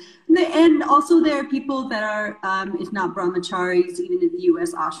Kriyas. And also there are people that are, if not brahmacharis, even in the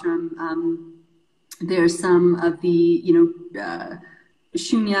US ashram, there's some of the,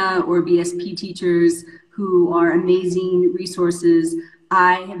 Shunya or BSP teachers who are amazing resources.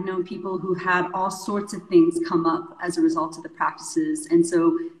 I have known people who had all sorts of things come up as a result of the practices. And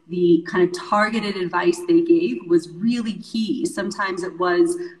so the kind of targeted advice they gave was really key. Sometimes it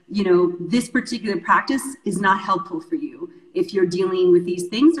was, you know, this particular practice is not helpful for you. If you're dealing with these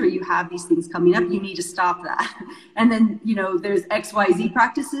things or you have these things coming up, you need to stop that. And then, you know, there's XYZ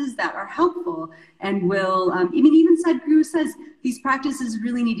practices that are helpful and will, even Sadhguru says these practices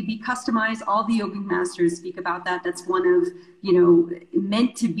really need to be customized. All the yogic masters speak about that. That's one of, you know,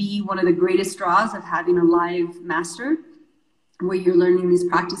 meant to be one of the greatest draws of having a live master, where you're learning these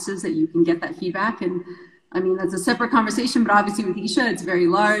practices that you can get that feedback. And I mean, that's a separate conversation, but obviously with Isha, it's very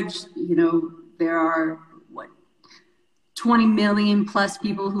large. You know, there are 20 million plus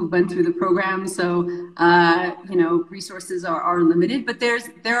people who've been through the program. So, you know, resources are limited, but there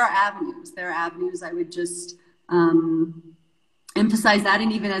are avenues. There are avenues. I would just emphasize that.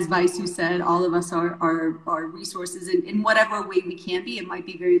 And even as Vaisu said, all of us are resources in whatever way we can be. It might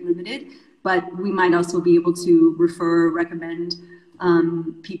be very limited, but we might also be able to recommend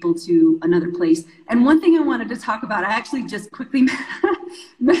people to another place. And one thing I wanted to talk about, I actually just quickly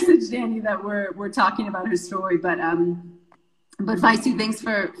messaged Danny that we're talking about her story, but Vaisu, thanks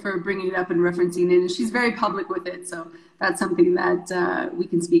for bringing it up and referencing it. And she's very public with it, so that's something that we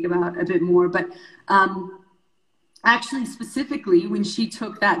can speak about a bit more. But actually, specifically, when she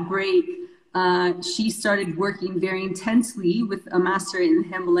took that break, she started working very intensely with a master in the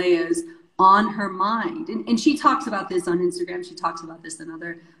Himalayas on her mind. And she talks about this on Instagram. She talks about this in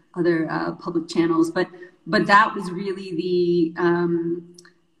other public channels. But that was really the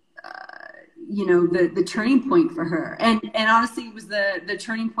you know, the turning point for her. And honestly, it was the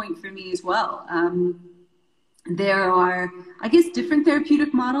turning point for me as well. There are, I guess, different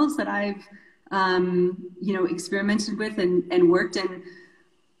therapeutic models that I've, you know, experimented with and worked in.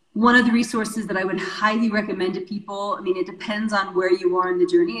 One of the resources that I would highly recommend to people, I mean, it depends on where you are in the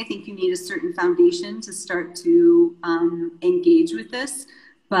journey. I think you need a certain foundation to start to engage with this.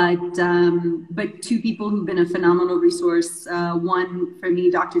 But two people who've been a phenomenal resource, one for me,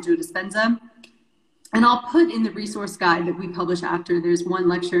 Dr. Joe Dispenza, and I'll put in the resource guide that we publish after, there's one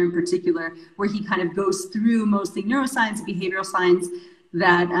lecture in particular where he kind of goes through mostly neuroscience and behavioral science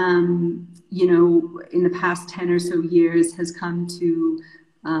that, you know, in the past 10 or so years has come to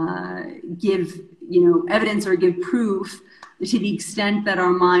give, you know, evidence or give proof to the extent that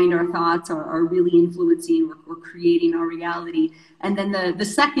our mind, our thoughts are really influencing or creating our reality. And then the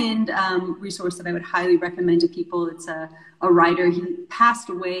second resource that I would highly recommend to people, it's a writer. He passed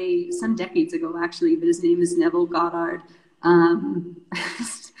away some decades ago, actually, but his name is Neville Goddard.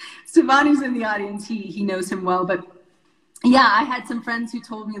 Stefani's in the audience. He knows him well, but yeah, I had some friends who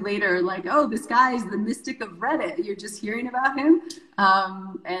told me later, like, oh, this guy is the mystic of Reddit. You're just hearing about him.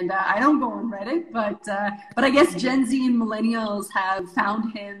 And I don't go on Reddit, but I guess Gen Z and millennials have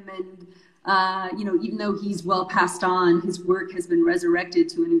found him. And, you know, even though he's well passed on, his work has been resurrected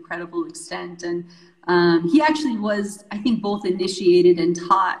to an incredible extent. And he actually was, I think, both initiated and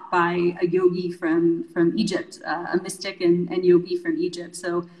taught by a yogi from Egypt, a mystic and yogi from Egypt.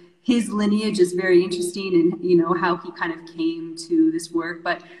 So his lineage is very interesting, and you know how he kind of came to this work.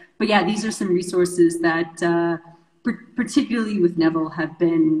 But yeah, these are some resources that, particularly with Neville, have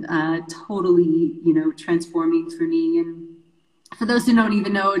been totally, you know, transforming for me. And for those who don't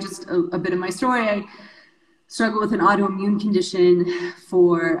even know, just a bit of my story, I struggled with an autoimmune condition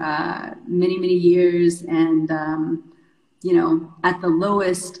for many years, and you know, at the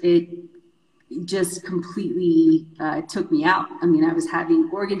lowest, it just completely took me out. I mean, I was having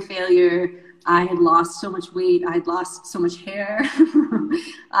organ failure. I had lost so much weight. I had lost so much hair.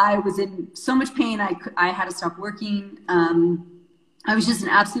 I was in so much pain. I had to stop working. I was just an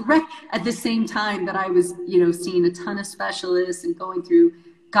absolute wreck at the same time that I was, you know, seeing a ton of specialists and going through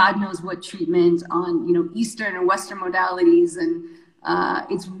God knows what treatment on, you know, Eastern and Western modalities. And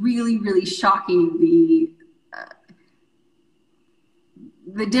it's really shocking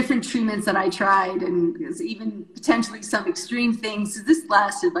the different treatments that I tried, and even potentially some extreme things. This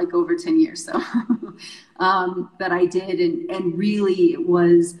lasted like over 10 years, so that I did, and really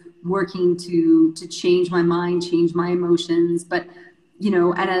was working to change my mind, change my emotions, but you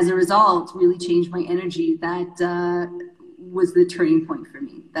know, and as a result, really changed my energy. That was the turning point for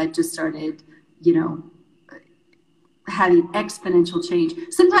me. That just started, you know, having exponential change.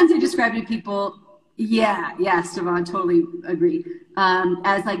 Sometimes I describe it to people. Yeah, Stefan, totally agree.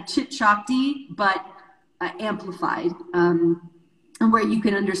 As like Chit Shakti, but amplified, and where you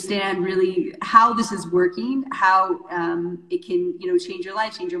can understand really how this is working, how it can, you know, change your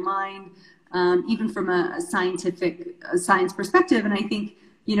life, change your mind, even from a science perspective. And I think,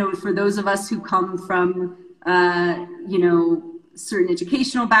 you know, for those of us who come from, you know, certain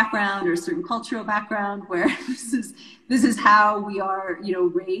educational background or a certain cultural background where this is how we are, you know,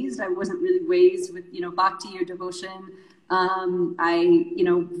 raised. I wasn't really raised with, you know, bhakti or devotion. You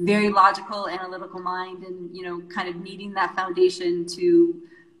know, very logical, analytical mind, and, you know, kind of needing that foundation to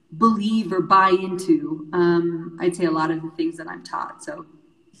believe or buy into, I'd say, a lot of the things that I'm taught. So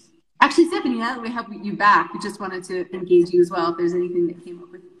actually, Stephanie, now that we have you back, we just wanted to engage you as well, if there's anything that came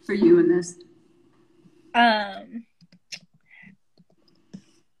up with for you in this.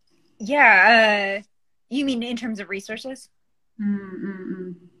 Yeah, you mean in terms of resources?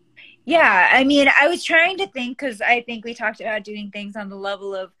 Mm-mm-mm. Yeah, I mean, I was trying to think, because I think we talked about doing things on the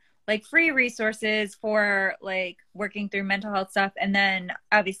level of like free resources for like working through mental health stuff. And then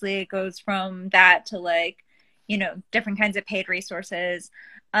obviously it goes from that to like, you know, different kinds of paid resources.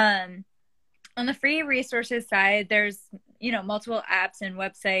 On the free resources side, there's, you know, multiple apps and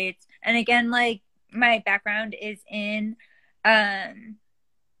websites. And again, like my background is in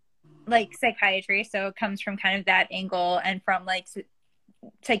like psychiatry. So it comes from kind of that angle and from like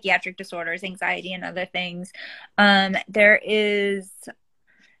psychiatric disorders, anxiety, and other things. There is,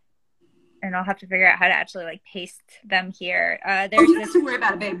 and I'll have to figure out how to actually like paste them here. There's you don't have to worry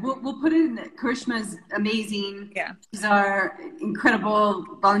about it, babe. We'll put it in. Karishma's amazing. Yeah, she's our incredible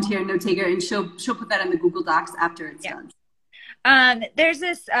volunteer note taker, and she'll put that in the Google Docs after it's done. There's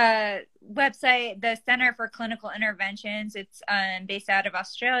this website, the Center for Clinical Interventions. It's based out of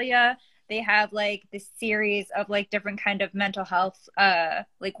Australia. They have like this series of like different kind of mental health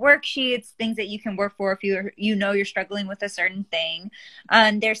like worksheets, things that you can work for if you know you're struggling with a certain thing.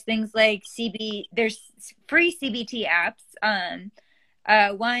 There's things like there's free CBT apps.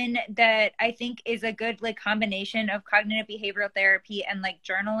 One that I think is a good like combination of cognitive behavioral therapy and like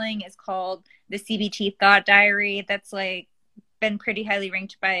journaling is called the CBT Thought Diary. That's like been pretty highly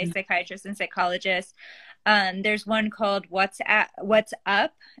ranked by psychiatrists and psychologists. There's one called What's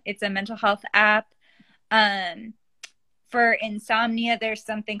Up. It's a mental health app. For insomnia, there's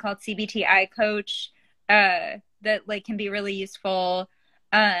something called CBT Eye Coach that like can be really useful.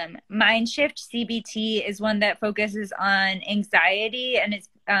 Mindshift CBT is one that focuses on anxiety and is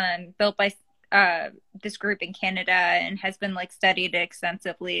built by this group in Canada and has been like studied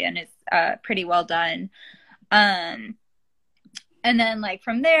extensively and is pretty well done. And then like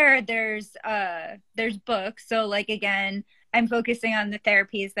from there, there's books. So like, again, I'm focusing on the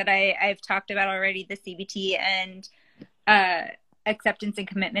therapies that I've talked about already, the CBT and acceptance and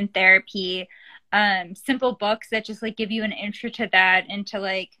commitment therapy. Simple books that just like give you an intro to that and to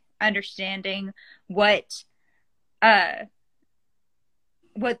like understanding what those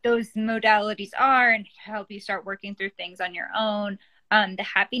modalities are and help you start working through things on your own. The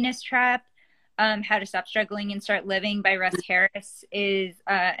Happiness Trap. How to Stop Struggling and Start Living by Russ Harris is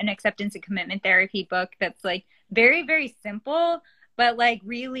an acceptance and commitment therapy book that's like very, very simple, but like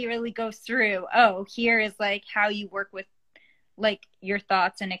really, really goes through, here is like how you work with like your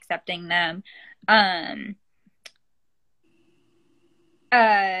thoughts and accepting them.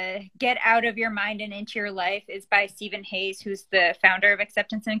 Get Out of Your Mind and Into Your Life is by Stephen Hayes, who's the founder of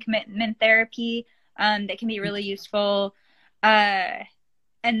acceptance and commitment therapy. That can be really useful.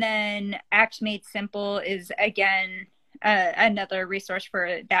 And then Act Made Simple is, again, another resource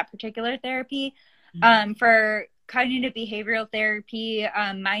for that particular therapy. For cognitive behavioral therapy,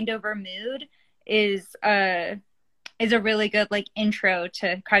 Mind Over Mood is a really good like intro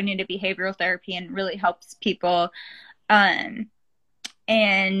to cognitive behavioral therapy and really helps people.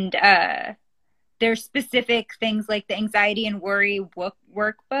 There's specific things like the Anxiety and Worry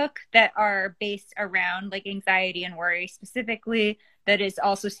workbook that are based around like anxiety and worry specifically, that is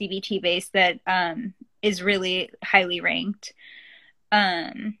also CBT based, that is really highly ranked.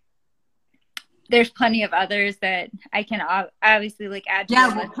 There's plenty of others that I can obviously like add to.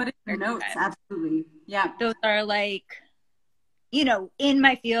 Yeah, we'll put it in the notes. Absolutely. Yeah. Those are like, you know, in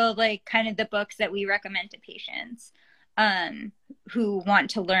my field, like kind of the books that we recommend to patients who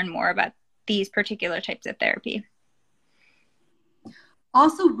want to learn more about these particular types of therapy.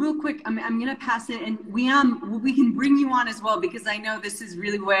 Also, real quick, I'm going to pass it, and we can bring you on as well, because I know this is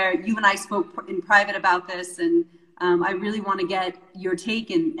really where you and I spoke in private about this, and I really want to get your take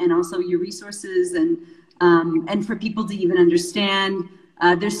and also your resources, and for people to even understand.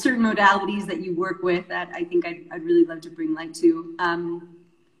 There's certain modalities that you work with that I think I'd really love to bring light to.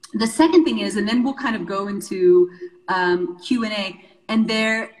 The second thing is, and then we'll kind of go into Q&A, and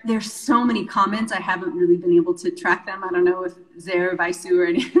there's so many comments. I haven't really been able to track them. I don't know if Zaire, Vaisu, or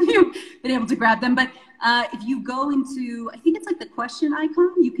any of you have been able to grab them. But if you go into, I think it's like the question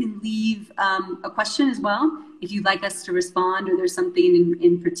icon, you can leave a question as well if you'd like us to respond, or there's something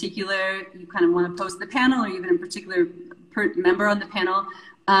in particular you kind of want to post to the panel, or even a particular member on the panel.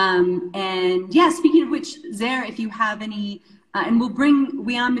 And yeah, speaking of which, Zaire, if you have any, and we'll bring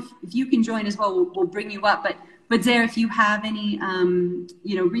Wiam, if you can join as well, we'll bring you up. But Zaire, if you have any,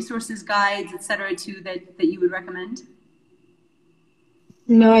 resources, guides, etc., too, that you would recommend.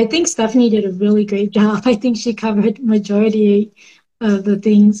 No, I think Stephanie did a really great job. I think she covered majority of the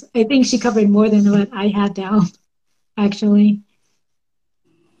things. I think she covered more than what I had down, actually.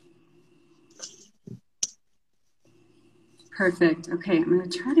 Perfect. Okay, I'm going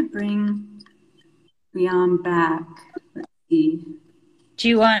to try to bring Wiam back. Let's see. Do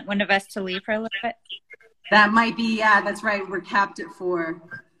you want one of us to leave for a little bit? That might be, yeah, that's right. We're capped at 4.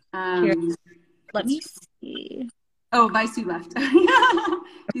 Here, let me see. Oh, Vaisu left.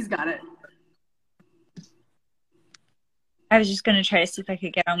 He's got it. I was just going to try to see if I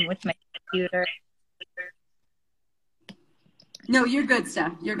could get on with my computer. No, you're good,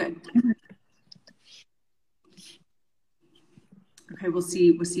 Steph. You're good. Okay, we'll see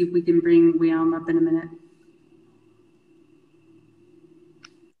if we can bring Wiam up in a minute.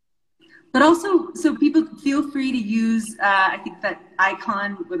 But also, so people feel free to use, I think that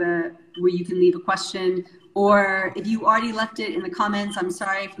icon where you can leave a question, or if you already left it in the comments, I'm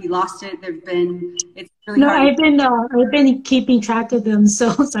sorry if we lost it. It's really hard. No, I've been keeping track of them,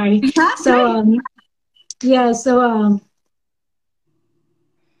 so sorry. So, yeah, so,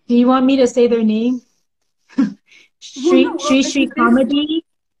 do you want me to say their name? Street Comedy.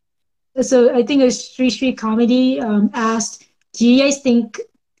 So I think it was Street Comedy asked, do you guys think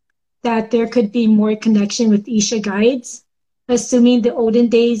that there could be more connection with Isha guides, assuming the olden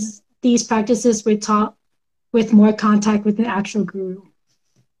days these practices were taught with more contact with an actual guru?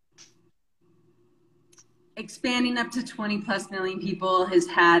 Expanding up to 20+ million people has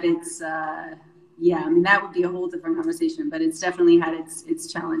had its, yeah, I mean, that would be a whole different conversation, but it's definitely had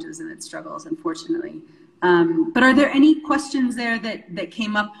its challenges and its struggles, unfortunately. But are there any questions there that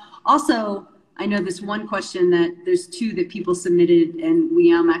came up? Also, I know this one question that there's 2 that people submitted, and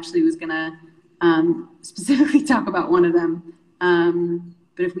Wiam actually was gonna specifically talk about one of them.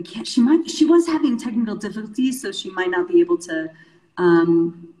 But if we can't, she was having technical difficulties, so she might not be able to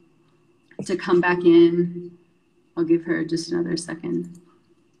come back in. I'll give her just another second.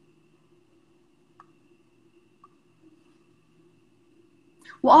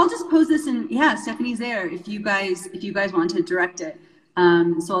 Well, I'll just pose this in, yeah, Stephanie's there if you guys want to direct it.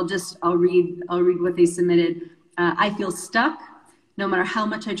 So I'll read what they submitted. I feel stuck. No matter how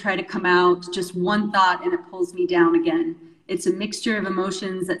much I try to come out, just one thought and it pulls me down again. It's a mixture of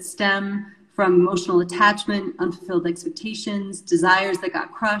emotions that stem from emotional attachment, unfulfilled expectations, desires that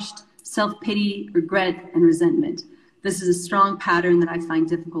got crushed, self-pity, regret, and resentment. This is a strong pattern that I find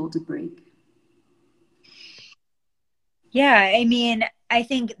difficult to break. Yeah, I mean, I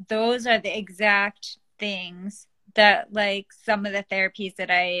think those are the exact things that, like, some of the therapies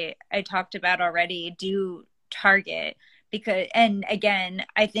that I talked about already do target. Because, and again,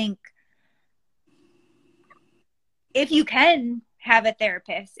 I think if you can have a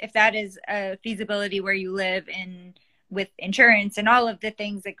therapist, if that is a feasibility where you live in with insurance and all of the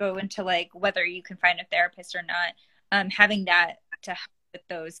things that go into, like, whether you can find a therapist or not, having that to help with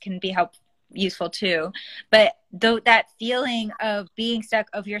those can be useful too. But though that feeling of being stuck,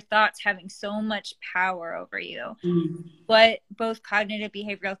 of your thoughts having so much power over you, what both cognitive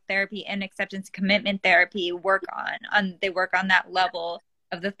behavioral therapy and acceptance commitment therapy work on they work on that level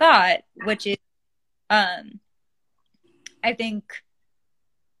of the thought, which is I think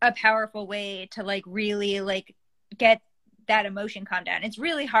a powerful way to, like, really, like, get that emotion calmed down. It's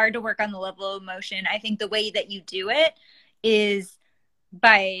really hard to work on the level of emotion. I think the way that you do it is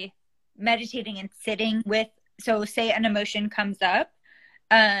by meditating and sitting with, so say an emotion comes up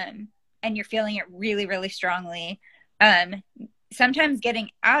and you're feeling it really, really strongly. Sometimes getting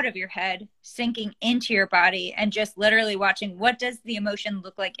out of your head, sinking into your body, and just literally watching, what does the emotion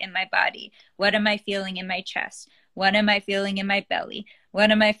look like in my body? What am I feeling in my chest? What am I feeling in my belly?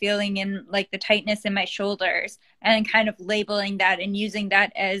 What am I feeling in, like, the tightness in my shoulders? And kind of labeling that and using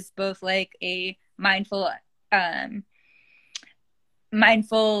that as both, like, a mindful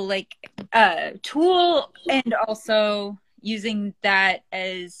like tool, and also using that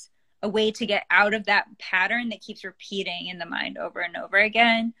as a way to get out of that pattern that keeps repeating in the mind over and over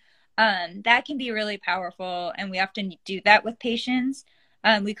again. That can be really powerful, and we often do that with patients.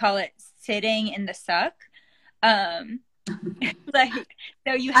 We call it sitting in the suck. Like,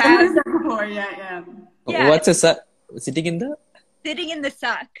 so you I have heard that before. Yeah. Yeah. What's a sitting in the? sitting in the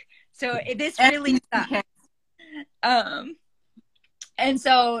suck. So this really sucks. And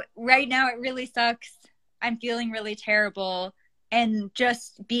so right now it really sucks. I'm feeling really terrible. And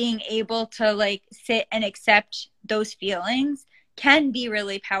just being able to like sit and accept those feelings can be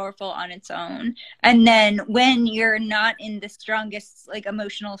really powerful on its own. And then when you're not in the strongest like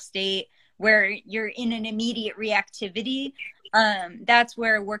emotional state where you're in an immediate reactivity, that's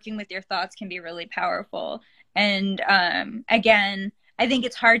where working with your thoughts can be really powerful. And again, I think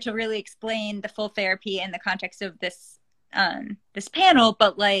it's hard to really explain the full therapy in the context of this this panel,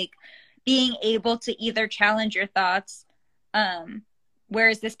 but like being able to either challenge your thoughts, where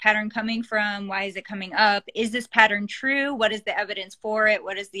is this pattern coming from? Why is it coming up? Is this pattern true? What is the evidence for it?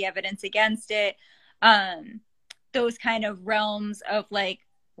 What is the evidence against it? Those kind of realms of like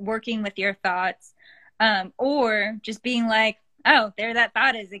working with your thoughts, or just being like, oh, there that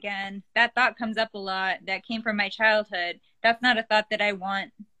thought is again. That thought comes up a lot. That came from my childhood. That's not a thought that I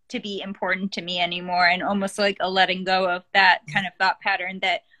want to be important to me anymore. And almost like a letting go of that kind of thought pattern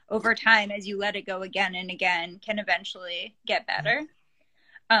that over time, as you let it go again and again, can eventually get better.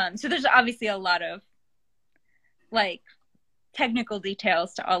 So there's obviously a lot of like technical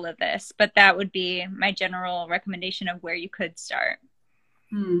details to all of this, but that would be my general recommendation of where you could start.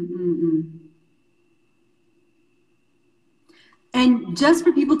 And just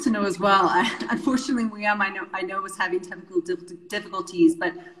for people to know as well, unfortunately, I know was having technical difficulties,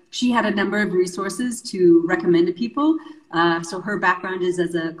 but she had a number of resources to recommend to people. So her background is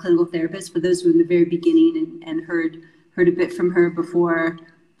as a clinical therapist, for those who are in the very beginning and heard a bit from her before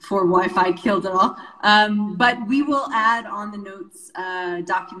Wi-Fi killed it all. But we will add on the notes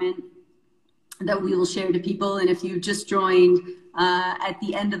document that we will share to people. And if you just joined, at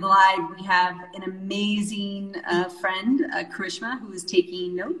the end of the live, we have an amazing friend, Karishma, who is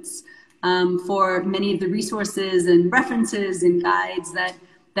taking notes for many of the resources and references and guides that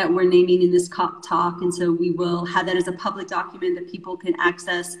we're naming in this talk. And so we will have that as a public document that people can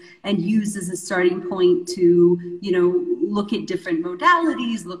access and use as a starting point to, look at different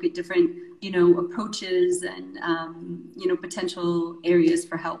modalities, look at different, approaches and, potential areas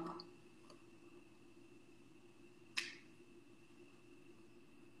for help.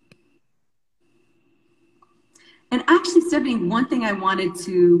 And actually, Stephanie, one thing I wanted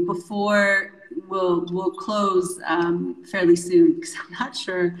to, before we'll close fairly soon, because I'm not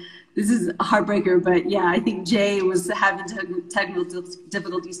sure, this is a heartbreaker, but yeah, I think Jay was having technical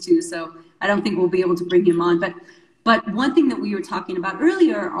difficulties too, so I don't think we'll be able to bring him on. But one thing that we were talking about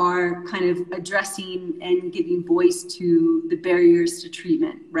earlier are kind of addressing and giving voice to the barriers to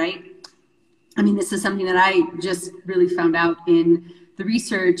treatment, right? I mean, this is something that I just really found out in the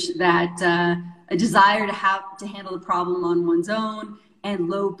research, that a desire to handle the problem on one's own and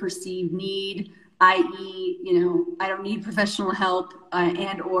low perceived need, i.e., I don't need professional help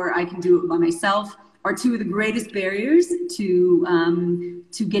and or I can do it by myself, are two of the greatest barriers to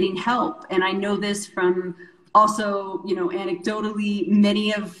getting help. And I know this from also, anecdotally,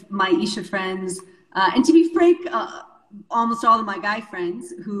 many of my Isha friends, and to be frank, almost all of my guy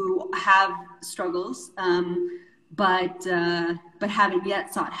friends who have struggles, but haven't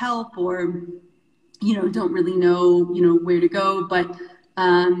yet sought help or don't really know, where to go. But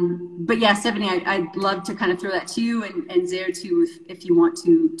yeah, Stephanie, I'd love to kind of throw that to you and Zaire too, if you want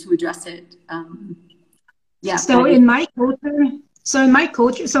to address it. Yeah. So in my culture, so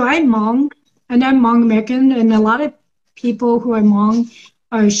I'm Hmong and I'm Hmong American, and a lot of people who are Hmong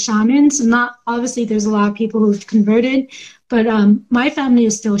are shamans. Not obviously, there's a lot of people who've converted, but my family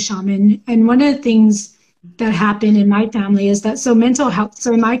is still shaman. And one of the things that happened in my family is that mental health,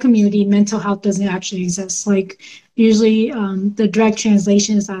 so in my community, mental health doesn't actually exist. Like usually the direct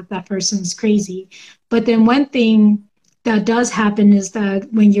translation is that person is crazy. But then one thing that does happen is that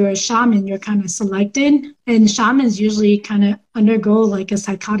when you're a shaman, you're kind of selected, and shamans usually kind of undergo like a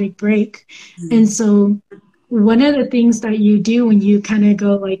psychotic break. And so one of the things that you do when you kind of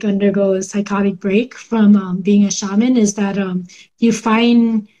undergo a psychotic break from being a shaman is that you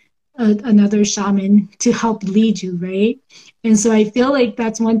find another shaman to help lead you, right? And so I feel like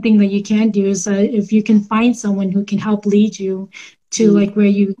that's one thing that you can do is if you can find someone who can help lead you to like where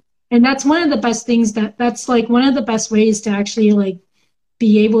you, and that's one of the best things that's like one of the best ways to actually like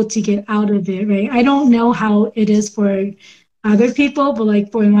be able to get out of it, right? I don't know how it is for other people, but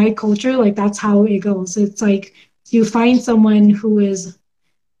like for my culture, like that's how it goes. It's like you find someone who is,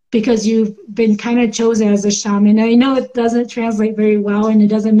 because you've been kind of chosen as a shaman. I know it doesn't translate very well and it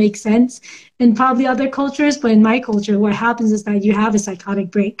doesn't make sense in probably other cultures, but in my culture, what happens is that you have a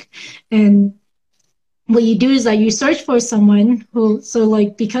psychotic break. And what you do is that you search for someone who, so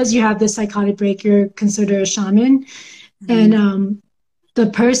like, because you have this psychotic break, you're considered a shaman. And the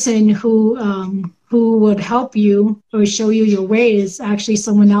person who would help you or show you your way is actually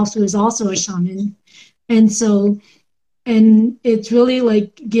someone else who is also a shaman. And so, and it's really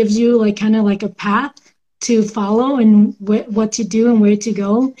like gives you like kind of like a path to follow and what to do and where to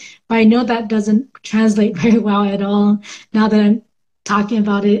go. But I know that doesn't translate very well at all now that I'm talking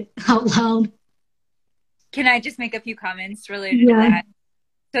about it out loud. Can I just make a few comments related to that?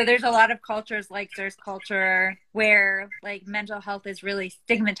 So there's a lot of cultures like Xer's culture where like mental health is really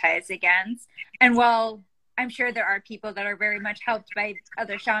stigmatized against. And while I'm sure there are people that are very much helped by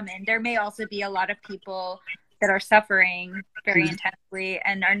other shamans, there may also be a lot of people that are suffering very intensely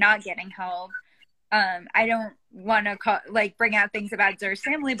and are not getting help. I don't want to bring out things about Xer's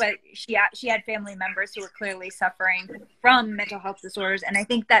family, but she had family members who were clearly suffering from mental health disorders. And I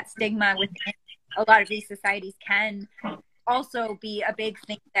think that stigma within a lot of these societies can also be a big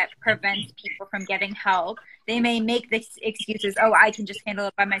thing that prevents people from getting help. They may make this excuses, oh, I can just handle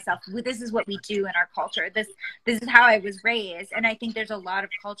it by myself. This is what we do in our culture. This is how I was raised. And I think there's a lot of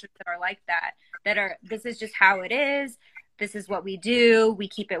cultures that are like that this is just how it is. This is what we do. We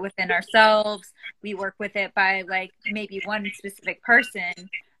keep it within ourselves. We work with it by like maybe one specific person.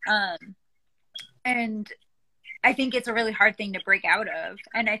 And I think it's a really hard thing to break out of.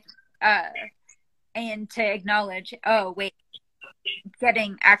 And to acknowledge, oh, wait,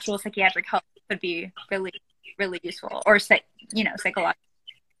 getting actual psychiatric help would be really, really useful, or, psychological.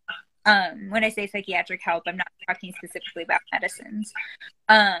 When I say psychiatric help, I'm not talking specifically about medicines.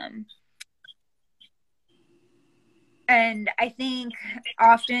 And I think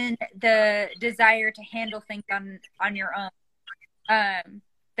often the desire to handle things on your own,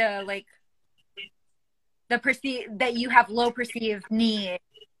 that you have low perceived need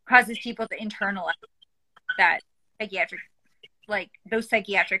causes people to internalize those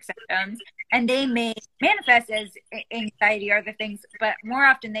psychiatric symptoms, and they may manifest as anxiety or other things, but more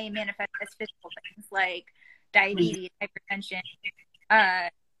often they manifest as physical things like diabetes, hypertension,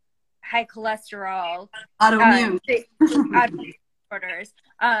 high cholesterol, autoimmune disorders.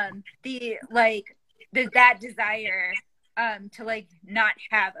 That desire to like not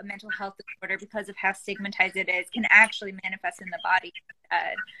have a mental health disorder because of how stigmatized it is can actually manifest in the body.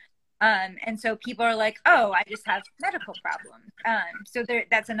 And so people are like, oh, I just have medical problems. So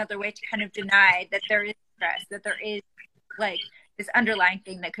that's another way to kind of deny that there is stress, that there is like this underlying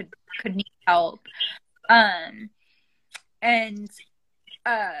thing that could need help.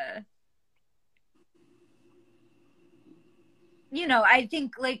 I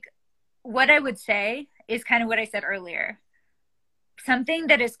think like what I would say is kind of what I said earlier. Something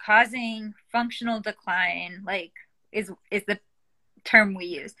that is causing functional decline, like is the term we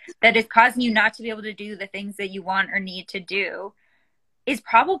use, that is causing you not to be able to do the things that you want or need to do, is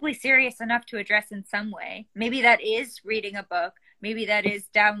probably serious enough to address in some way. Maybe that is reading a book. Maybe that is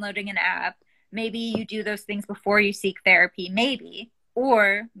downloading an app. Maybe you do those things before you seek therapy, maybe.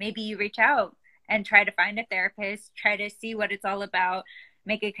 Or maybe you reach out and try to find a therapist, try to see what it's all about,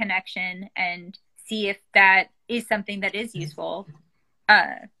 make a connection, and see if that is something that is useful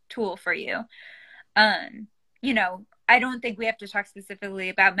tool for you. I don't think we have to talk specifically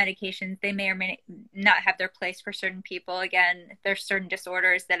about medications. They may or may not have their place for certain people. Again, there's certain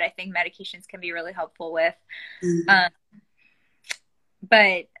disorders that I think medications can be really helpful with.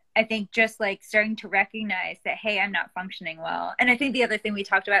 But I think just like starting to recognize that, hey, I'm not functioning well. And I think the other thing we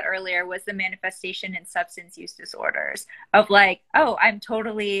talked about earlier was the manifestation in substance use disorders of like, oh, I'm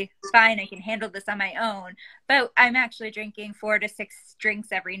totally fine. I can handle this on my own. But I'm actually drinking 4 to 6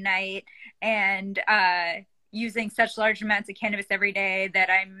 drinks every night and using such large amounts of cannabis every day that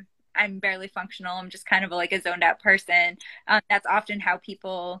I'm barely functional. I'm just kind of like a zoned out person. That's often how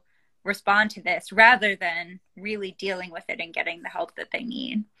people respond to this rather than really dealing with it and getting the help that they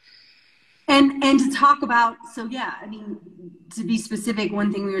need. And to talk about, to be specific,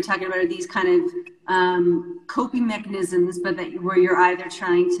 one thing we were talking about are these kind of coping mechanisms, but where you're either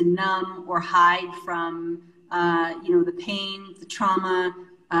trying to numb or hide from, the pain, the trauma,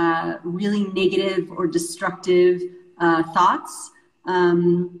 really negative or destructive thoughts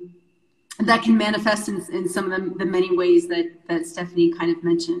that can manifest in some of the many ways that Stephanie kind of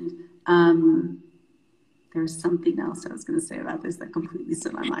mentioned. There's something else I was going to say about this that completely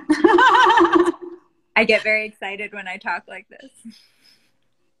slipped my mind. I get very excited when I talk like this.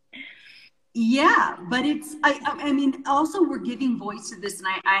 Yeah, but also we're giving voice to this, and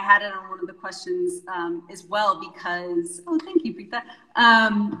I had it on one of the questions as well because, thank you, Preeta.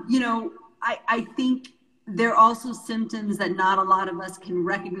 I think they're also symptoms that not a lot of us can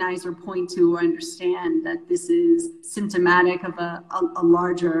recognize or point to or understand that this is symptomatic of a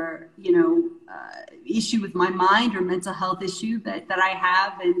larger, issue with my mind or mental health issue that I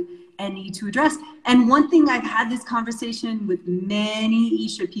have and need to address. And one thing, I've had this conversation with many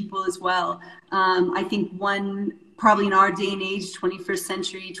Isha people as well. I think one, probably in our day and age, 21st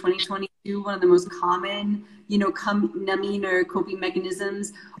century, 2022, one of the most common, numbing or coping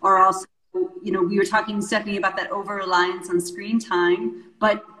mechanisms are also, we were talking, Stephanie, about that over-reliance on screen time,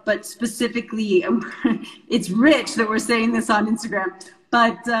 but specifically, it's rich that we're saying this on Instagram,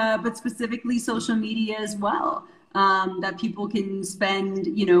 but specifically social media as well, that people can spend,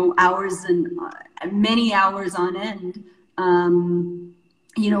 hours and many hours on end, on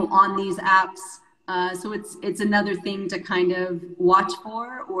these apps. So it's another thing to kind of watch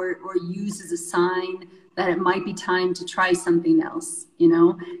for or use as a sign that it might be time to try something else.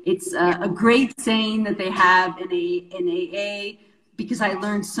 It's a great saying that they have in AA, because I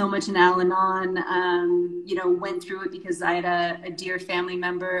learned so much in Al-Anon, went through it because I had a dear family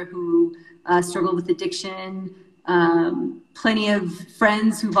member who struggled with addiction, plenty of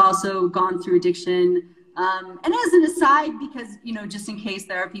friends who've also gone through addiction. And as an aside, because, just in case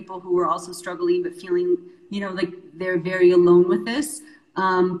there are people who are also struggling but feeling, like they're very alone with this,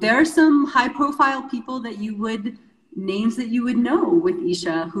 there are some high profile people that names that you would know with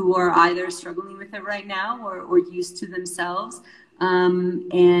Isha who are either struggling with it right now or used to themselves.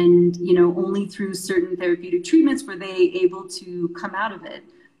 And, only through certain therapeutic treatments were they able to come out of it.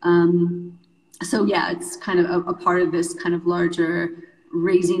 So yeah, it's kind of a part of this kind of larger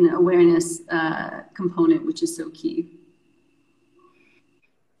raising awareness component, which is so key.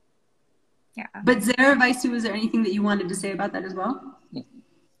 Yeah. But Zara, Vaisu, is there anything that you wanted to say about that as well?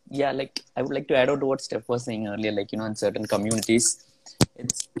 Yeah, I would like to add on to what Steph was saying earlier, in certain communities,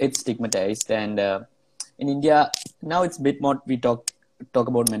 it's stigmatized. And in India, now it's a bit more, we talk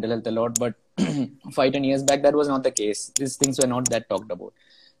about mental health a lot, but 5-10 years back, that was not the case. These things were not that talked about.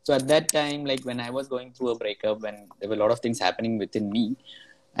 So at that time, when I was going through a breakup, when there were a lot of things happening within me,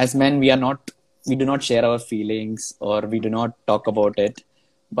 as men, we do not share our feelings or we do not talk about it.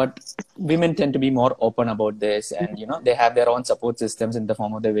 But women tend to be more open about this, and they have their own support systems in the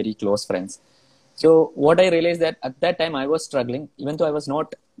form of their very close friends. So what I realized that at that time I was struggling, even though I was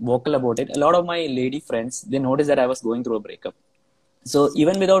not vocal about it. A lot of my lady friends, they noticed that I was going through a breakup. So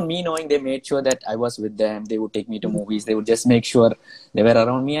even without me knowing, they made sure that I was with them. They would take me to movies. They would just make sure they were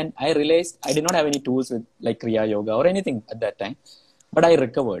around me. And I realized I did not have any tools with Kriya Yoga or anything at that time, but I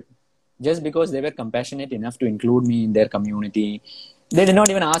recovered just because they were compassionate enough to include me in their community. They did not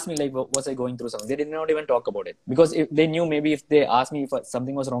even ask me, was I going through something? They did not even talk about it. Because if they knew, maybe if they asked me if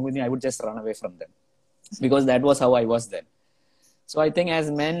something was wrong with me, I would just run away from them. Because that was how I was then. So I think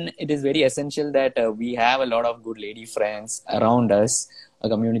as men, it is very essential that we have a lot of good lady friends around us, a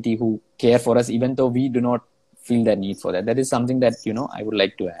community who care for us, even though we do not feel that need for that. That is something that, I would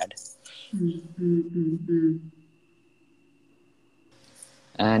like to add.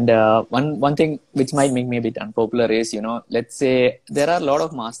 And one thing which might make me a bit unpopular is, let's say there are a lot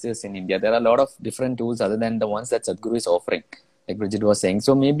of masters in India. There are a lot of different tools other than the ones that Sadhguru is offering, like Bridget was saying.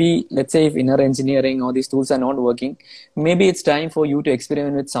 So maybe, let's say if inner engineering or these tools are not working, maybe it's time for you to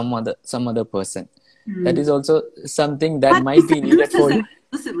experiment with some other person. That is also something that might be needed for you.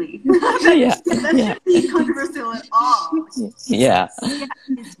 Explicitly. Yeah. That shouldn't be controversial at all. Yeah.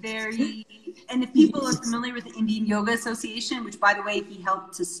 It's very, and if people are familiar with the Indian Yoga Association, which by the way, he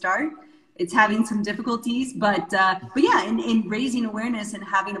helped to start, it's having some difficulties, but yeah, in raising awareness and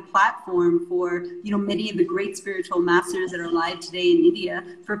having a platform for, many of the great spiritual masters that are alive today in India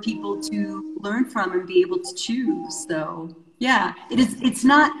for people to learn from and be able to choose. So yeah, it's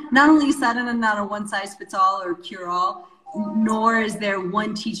not only sadhana, not a one size fits all or cure all, nor is there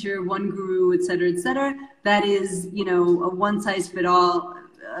one teacher, one guru, et cetera, that is, a one size fit all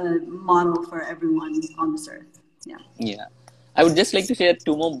model for everyone on this earth. Yeah. Yeah. I would just like to share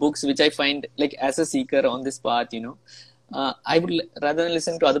 2 more books, which I find as a seeker on this path, I would, rather than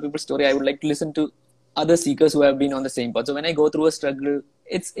listen to other people's story, I would like to listen to other seekers who have been on the same path. So when I go through a struggle,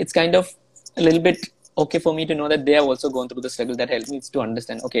 it's kind of a little bit okay for me to know that they have also gone through the struggle. That helps me to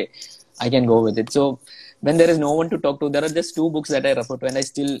understand, okay, I can go with it. So when there is no one to talk to, there are just 2 books that I refer to and I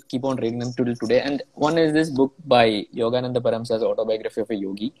still keep on reading them till today. And one is this book by Yogananda Paramsa's Autobiography of a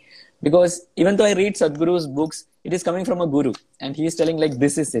Yogi. Because even though I read Sadhguru's books, it is coming from a guru and he is telling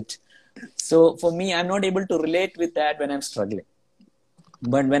this is it. So for me, I'm not able to relate with that when I'm struggling.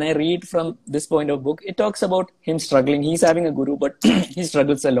 But when I read from this point of book, it talks about him struggling. He's having a guru, but he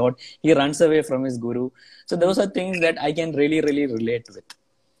struggles a lot. He runs away from his guru. So those are things that I can really, really relate with.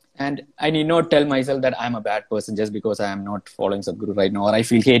 And I need not tell myself that I'm a bad person just because I am not following Sadhguru right now, or I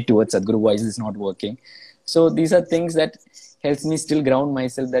feel hate towards Sadhguru, why is this not working? So these are things that helps me still ground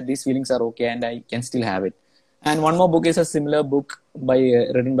myself that these feelings are okay and I can still have it. And one more book is a similar book by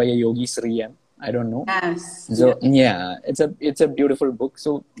written by a yogi, Sri M. I don't know. Yes. So yeah, it's a beautiful book.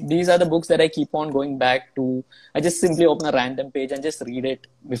 So these are the books that I keep on going back to. I just simply open a random page and just read it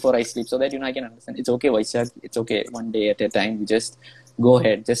before I sleep, so that I can understand. It's okay, Vaishak. It's okay. One day at a time. You just go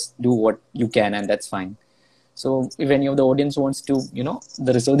ahead, just do what you can, and that's fine. So if any of the audience wants to,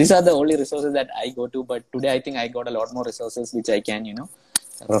 the resource, these are the only resources that I go to. But today I think I got a lot more resources which I can,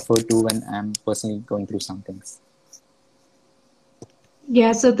 refer to when I'm personally going through some things.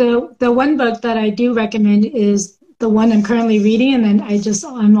 Yeah, so the one book that I do recommend is the one I'm currently reading, and then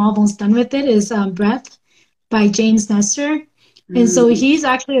I'm almost done with it, is Breath by James Nestor. And so he's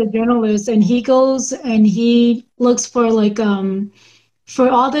actually a journalist, and he goes and he looks for for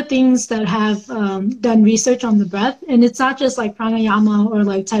all the things that have done research on the breath. And it's not just like pranayama or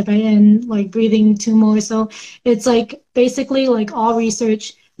like Tibetan like breathing tummo or so. It's like basically like all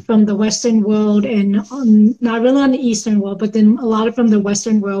research from the Western world, and not really on the Eastern world, but then a lot of from the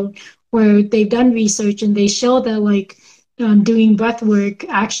Western world, where they've done research and they show that like doing breath work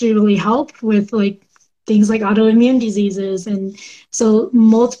actually really helped with like things like autoimmune diseases, and so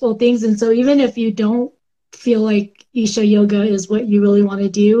multiple things. And so even if you don't feel like Isha yoga is what you really want to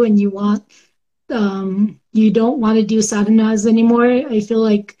do, and you don't want to do sadhanas anymore, I feel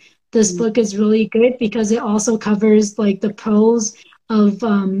like this book is really good because it also covers like the pros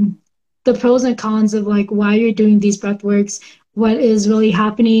and cons of like why you're doing these breath works, what is really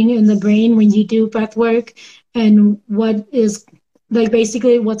happening in the brain when you do breath work, and what is like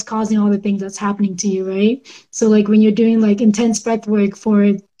basically what's causing all the things that's happening to you, right? So like when you're doing like intense breath work for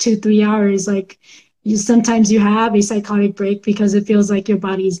 2-3 hours, like sometimes you have a psychotic break because it feels like your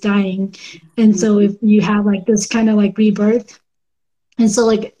body is dying. And so if you have like this kind of like rebirth, and so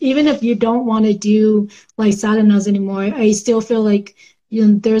like even if you don't want to do like sadhanas anymore, I still feel like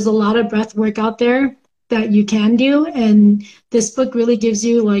there's a lot of breath work out there that you can do, and this book really gives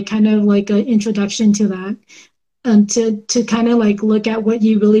you like kind of like an introduction to that, and to kind of like look at what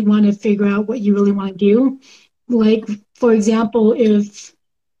you really want to figure out, what you really want to do. Like for example, if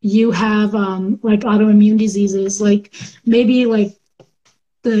you have like autoimmune diseases, like maybe like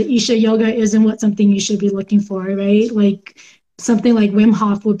the Isha yoga isn't something you should be looking for, right? Like something like Wim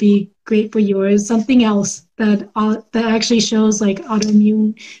Hof would be great for yours. Something else that actually shows like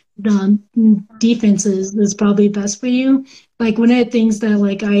autoimmune defenses is probably best for you. Like one of the things that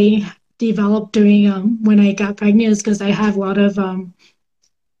like I developed during when I got pregnant is because I have a lot of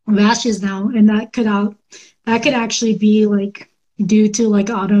rashes now, and that could actually be like due to like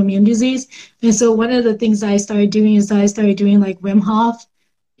autoimmune disease. And so one of the things I started doing is I started doing like Wim Hof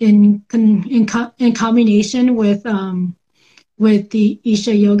in combination with the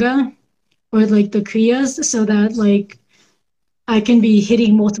Isha yoga or like the kriyas, so that like I can be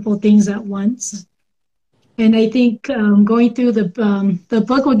hitting multiple things at once. And I think going through the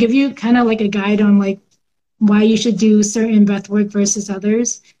book will give you kind of like a guide on like why you should do certain breath work versus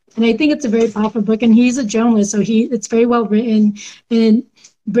others. And I think it's a very powerful book. And he's a journalist, so it's very well written, and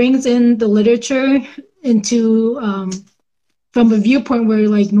brings in the literature into from a viewpoint where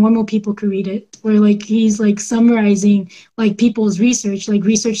like normal people could read it, where like he's like summarizing like people's research, like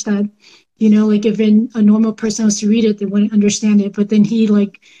research that like if a normal person was to read it, they wouldn't understand it, but then he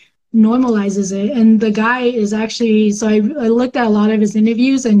like normalizes it. And the guy is actually, so I looked at a lot of his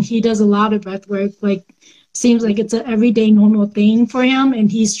interviews, and he does a lot of breath work, like seems like it's an everyday normal thing for him, and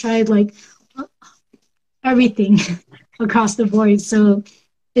he's tried like everything across the board. So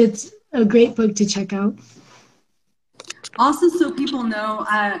it's a great book to check out. Also, so people know,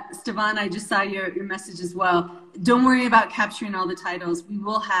 Stefan, I just saw your message as well. Don't worry about capturing all the titles. We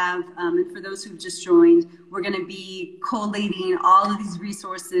will have, and for those who've just joined, we're going to be collating all of these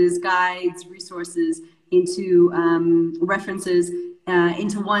resources, guides, resources into references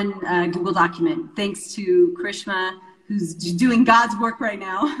into one Google document. Thanks to Krishma, who's doing God's work right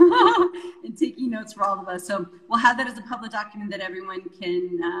now and taking notes for all of us. So we'll have that as a public document that everyone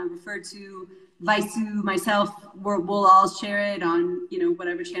can refer to. Vaisu, myself, we'll all share it on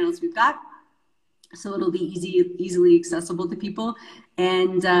whatever channels we've got, so it'll be easily accessible to people.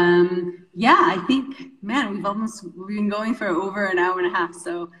 And yeah, I think, man, we've been going for over an hour and a half,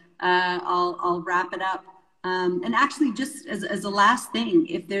 so I'll wrap it up. And actually, just as a last thing,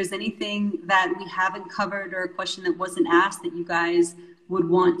 if there's anything that we haven't covered or a question that wasn't asked that you guys would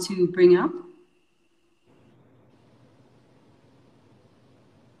want to bring up,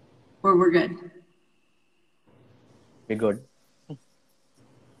 or we're good. We're good.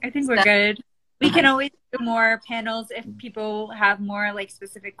 I think we're good. We can always do more panels if people have more like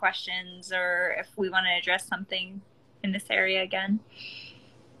specific questions or if we want to address something in this area again.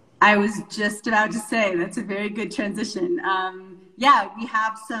 I was just about to say that's a very good transition. Yeah, we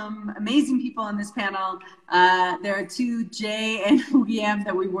have some amazing people on this panel. There are two, Jay and William,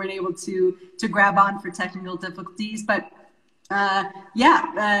 that we weren't able to grab on for technical difficulties. But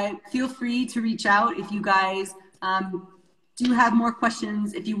feel free to reach out if you guys do have more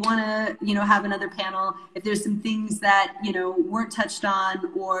questions. If you want to, have another panel, if there's some things that, weren't touched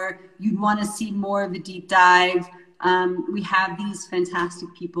on or you'd want to see more of a deep dive, we have these fantastic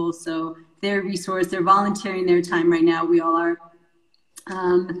people. So they're a resource. They're volunteering their time right now. We all are.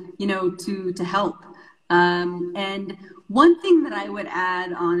 To help. And one thing that I would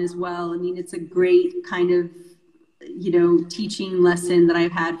add on as well, I mean, it's a great kind of, teaching lesson that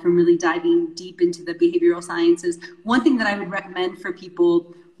I've had from really diving deep into the behavioral sciences. One thing that I would recommend for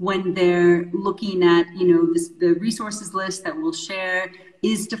people when they're looking at, the resources list that we'll share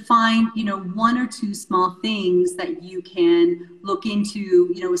is to find, one or two small things that you can look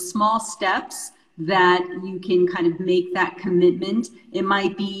into, small steps that you can kind of make that commitment. It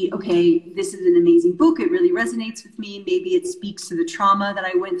might be, okay, this is an amazing book. It really resonates with me. Maybe it speaks to the trauma that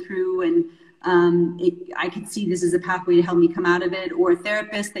I went through and I could see this as a pathway to help me come out of it, or a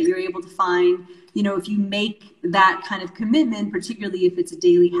therapist that you're able to find. If you make that kind of commitment, particularly if it's a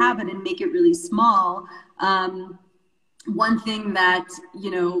daily habit, and make it really small, one thing that,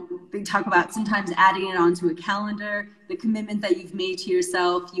 they talk about sometimes adding it onto a calendar, the commitment that you've made to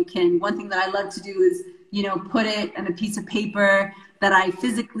yourself. One thing that I love to do is, put it on a piece of paper that I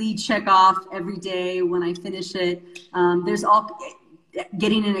physically check off every day when I finish it. There's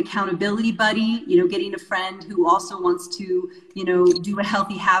getting an accountability buddy, getting a friend who also wants to, do a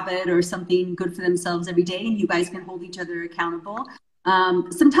healthy habit or something good for themselves every day, and you guys can hold each other accountable.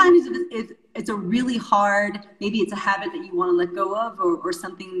 Sometimes if it's a really hard, maybe it's a habit that you want to let go of or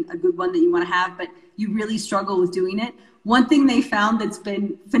something, a good one that you want to have, but you really struggle with doing it. One thing they found that's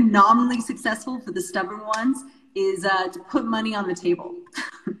been phenomenally successful for the stubborn ones is to put money on the table.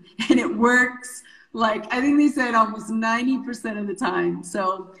 And it works, like, I think they said almost 90% of the time.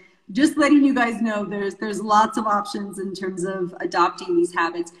 So just letting you guys know there's lots of options in terms of adopting these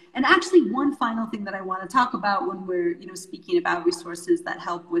habits. And actually, one final thing that I want to talk about when we're speaking about resources that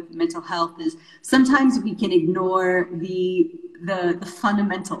help with mental health is sometimes we can ignore the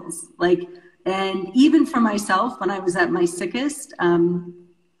fundamentals. And even for myself, when I was at my sickest,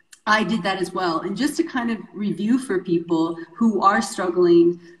 I did that as well. And just to kind of review for people who are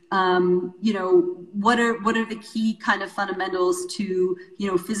struggling, what are the key kind of fundamentals to,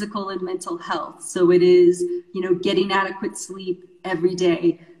 physical and mental health? So it is, getting adequate sleep every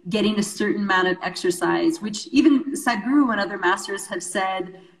day, getting a certain amount of exercise, which even Sadhguru and other masters have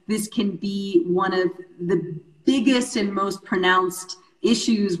said this can be one of the biggest and most pronounced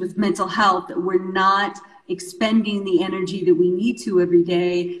issues with mental health, that we're not expending the energy that we need to every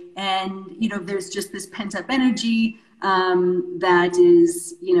day. And, there's just this pent up energy that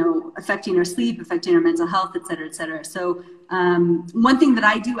is, affecting our sleep, affecting our mental health, et cetera, et cetera. So one thing that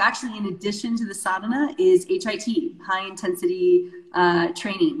I do actually, in addition to the sadhana, is HIT, high intensity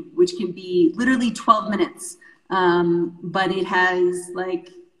training, which can be literally 12 minutes. But it has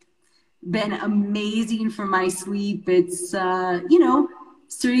been amazing for my sleep. It's,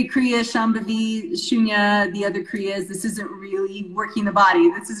 Surya Kriya, Shambhavi, Shunya, the other Kriyas. This isn't really working the body.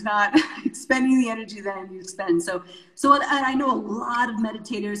 This is not expending the energy that I need to expend. So I know a lot of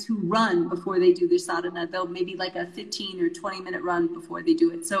meditators who run before they do their sadhana. They'll maybe a 15 or 20 minute run before they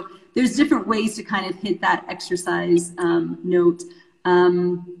do it. So there's different ways to kind of hit that exercise note.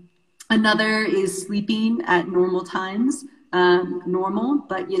 Another is sleeping at normal times,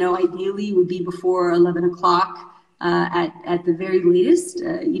 but ideally would be before 11 o'clock. At the very latest,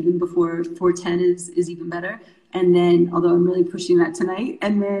 even before 4:10 is even better. And then, although I'm really pushing that tonight,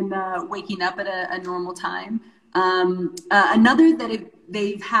 and then waking up at a normal time. Another that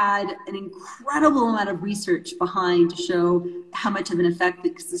they've had an incredible amount of research behind to show how much of an effect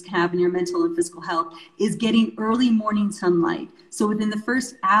this can have in your mental and physical health is getting early morning sunlight. So within the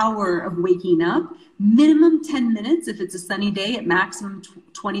first hour of waking up, minimum 10 minutes if it's a sunny day, at maximum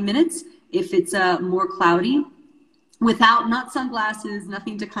 20 minutes if it's more cloudy. Not sunglasses,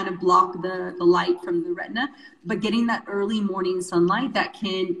 nothing to kind of block the light from the retina, but getting that early morning sunlight that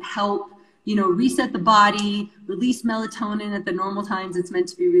can help, reset the body, release melatonin at the normal times it's meant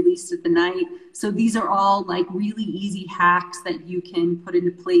to be released at the night. So these are all really easy hacks that you can put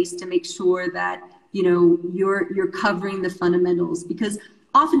into place to make sure that, you're covering the fundamentals. Because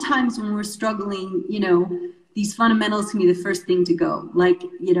oftentimes when we're struggling, these fundamentals can be the first thing to go, like,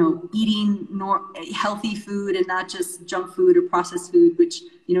 you know, eating healthy food and not just junk food or processed food, which,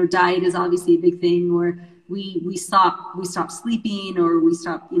 you know, diet is obviously a big thing, or we stop sleeping, or we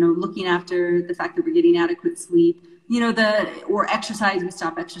stop, you know, looking after the fact that we're getting adequate sleep, you know, or exercise, we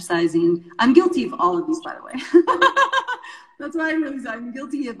stop exercising. I'm guilty of all of these, by the way. That's why I'm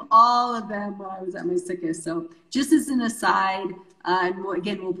guilty of all of them when I was at my sickest. So just as an aside, and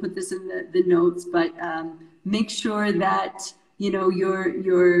again, we'll put this in the notes, but make sure that, you know,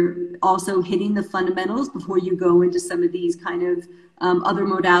 you're also hitting the fundamentals before you go into some of these kind of other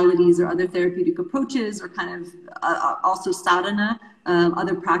modalities or other therapeutic approaches, or kind of also sadhana,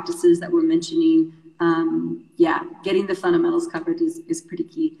 other practices that we're mentioning. Yeah, getting the fundamentals covered is pretty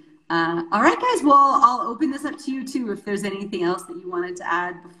key. All right, guys. Well, I'll open this up to you too, if there's anything else that you wanted to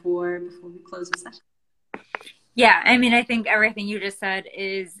add before we close the session. Yeah, I mean, I think everything you just said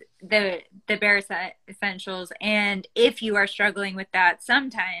is the bare essentials. And if you are struggling with that,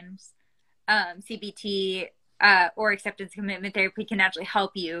 sometimes CBT or acceptance commitment therapy can actually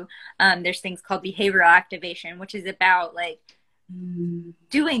help you. There's things called behavioral activation, which is about like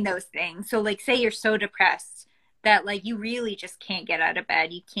doing those things. So like, say you're so depressed that like you really just can't get out of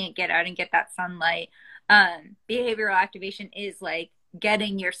bed, you can't get out and get that sunlight. Behavioral activation is like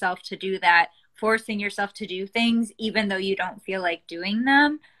getting yourself to do that, forcing yourself to do things even though you don't feel like doing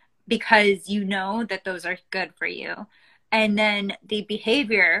them, because you know that those are good for you. And then the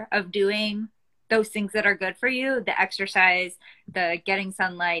behavior of doing those things that are good for you, the exercise, the getting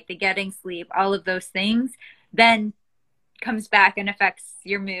sunlight, the getting sleep, all of those things, then comes back and affects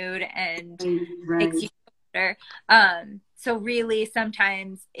your mood and makes you better. So really,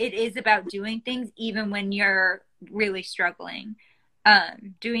 sometimes it is about doing things even when you're really struggling.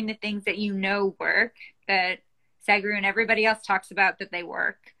 Doing the things that you know work, that Sadhguru and everybody else talks about that they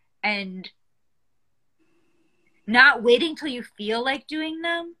work, and not waiting till you feel like doing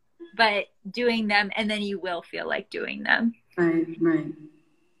them, but doing them, and then you will feel like doing them. Right.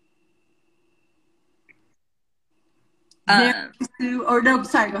 Or no,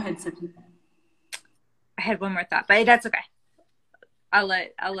 sorry, go ahead, Stephanie. I had one more thought, but that's okay. I'll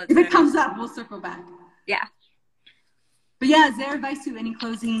let if it comes up, we'll circle back. Yeah. But yeah, Zair, Vaisu, any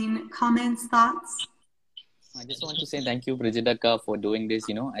closing comments, thoughts? I just want to say thank you, Brigidakka, for doing this.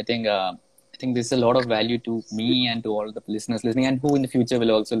 You know, I think there's a lot of value to me and to all the listeners listening, and who in the future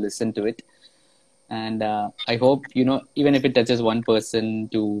will also listen to it. And I hope, you know, even if it touches one person,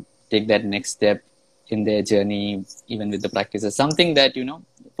 to take that next step in their journey, even with the practices, something that, you know,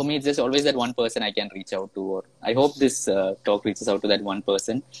 for me, it's just always that one person I can reach out to. Or I hope this talk reaches out to that one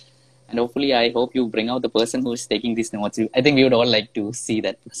person. And hopefully, I hope you bring out the person who is taking these notes. I think we would all like to see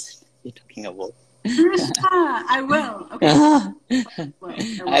that person you're talking about. I will. Okay.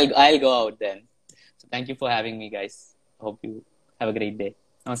 I'll go out then. So thank you for having me, guys. Hope you have a great day.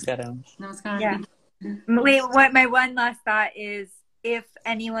 Namaskaram. Namaskaram. Yeah. Wait, my one last thought is, if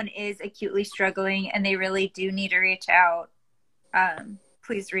anyone is acutely struggling and they really do need to reach out,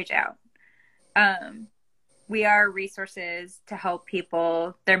 please reach out. We are resources to help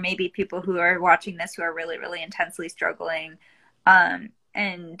people. There may be people who are watching this who are really, really intensely struggling.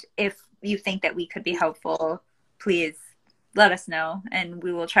 And if you think that we could be helpful, please let us know. And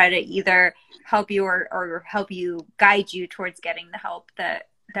we will try to either help you or help you, guide you towards getting the help that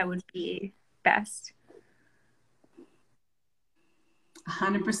would be best.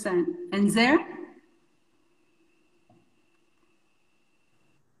 100%. And Zair?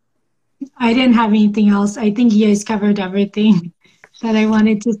 I didn't have anything else. I think you guys covered everything that I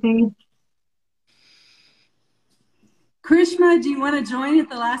wanted to say. Karishma, do you want to join at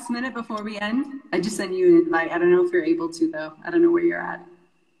the last minute before we end? I just sent you an invite. I don't know if you're able to, though. I don't know where you're at.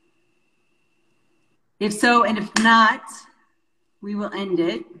 If so, and if not, we will end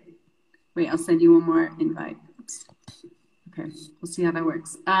it. Wait, I'll send you one more invite. Oops. Okay, we'll see how that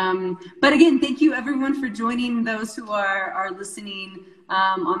works. But again, thank you everyone for joining. Those who are listening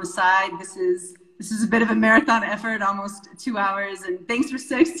on the side, this is a bit of a marathon effort, almost 2 hours. And thanks for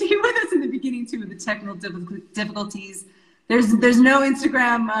sticking with us in the beginning too, with the technical difficulties. There's no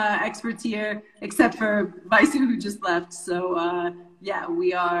Instagram experts here except for Vaisu, who just left. So yeah,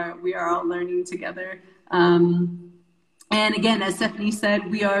 we are all learning together. And again, as Stephanie said,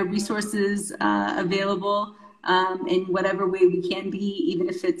 we are resources available in whatever way we can be, even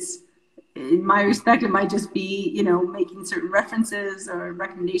if it's, in my respect, it might just be, you know, making certain references or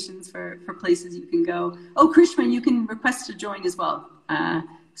recommendations for places you can go. Oh, Krishman, you can request to join as well.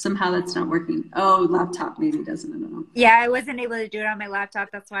 Somehow that's not working. Oh, laptop maybe doesn't, I don't know. Yeah, I wasn't able to do it on my laptop.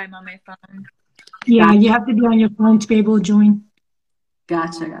 That's why I'm on my phone. Yeah, you have to be on your phone to be able to join.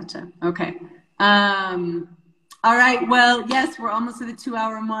 Gotcha. Okay. All right. Well, yes, we're almost at the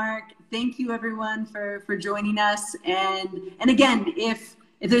 2-hour mark. Thank you, everyone, for joining us. And again, if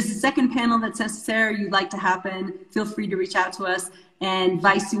there's a second panel that's necessary, you'd like to happen, feel free to reach out to us. And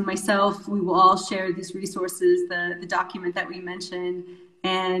Vaisu, myself, we will all share these resources, the document that we mentioned.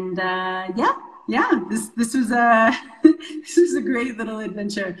 And this was a this was a great little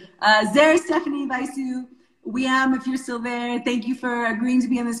adventure. Zara, Stephanie, Vaisu, Wiam, if you're still there, thank you for agreeing to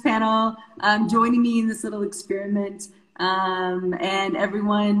be on this panel, joining me in this little experiment. And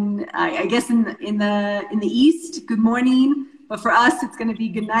everyone, I guess in the East, good morning. But for us, it's going to be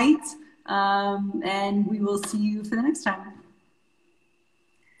good night. And we will see you for the next time.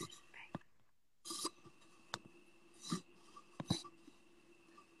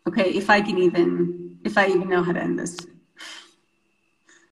 Okay, if I even know how to end this.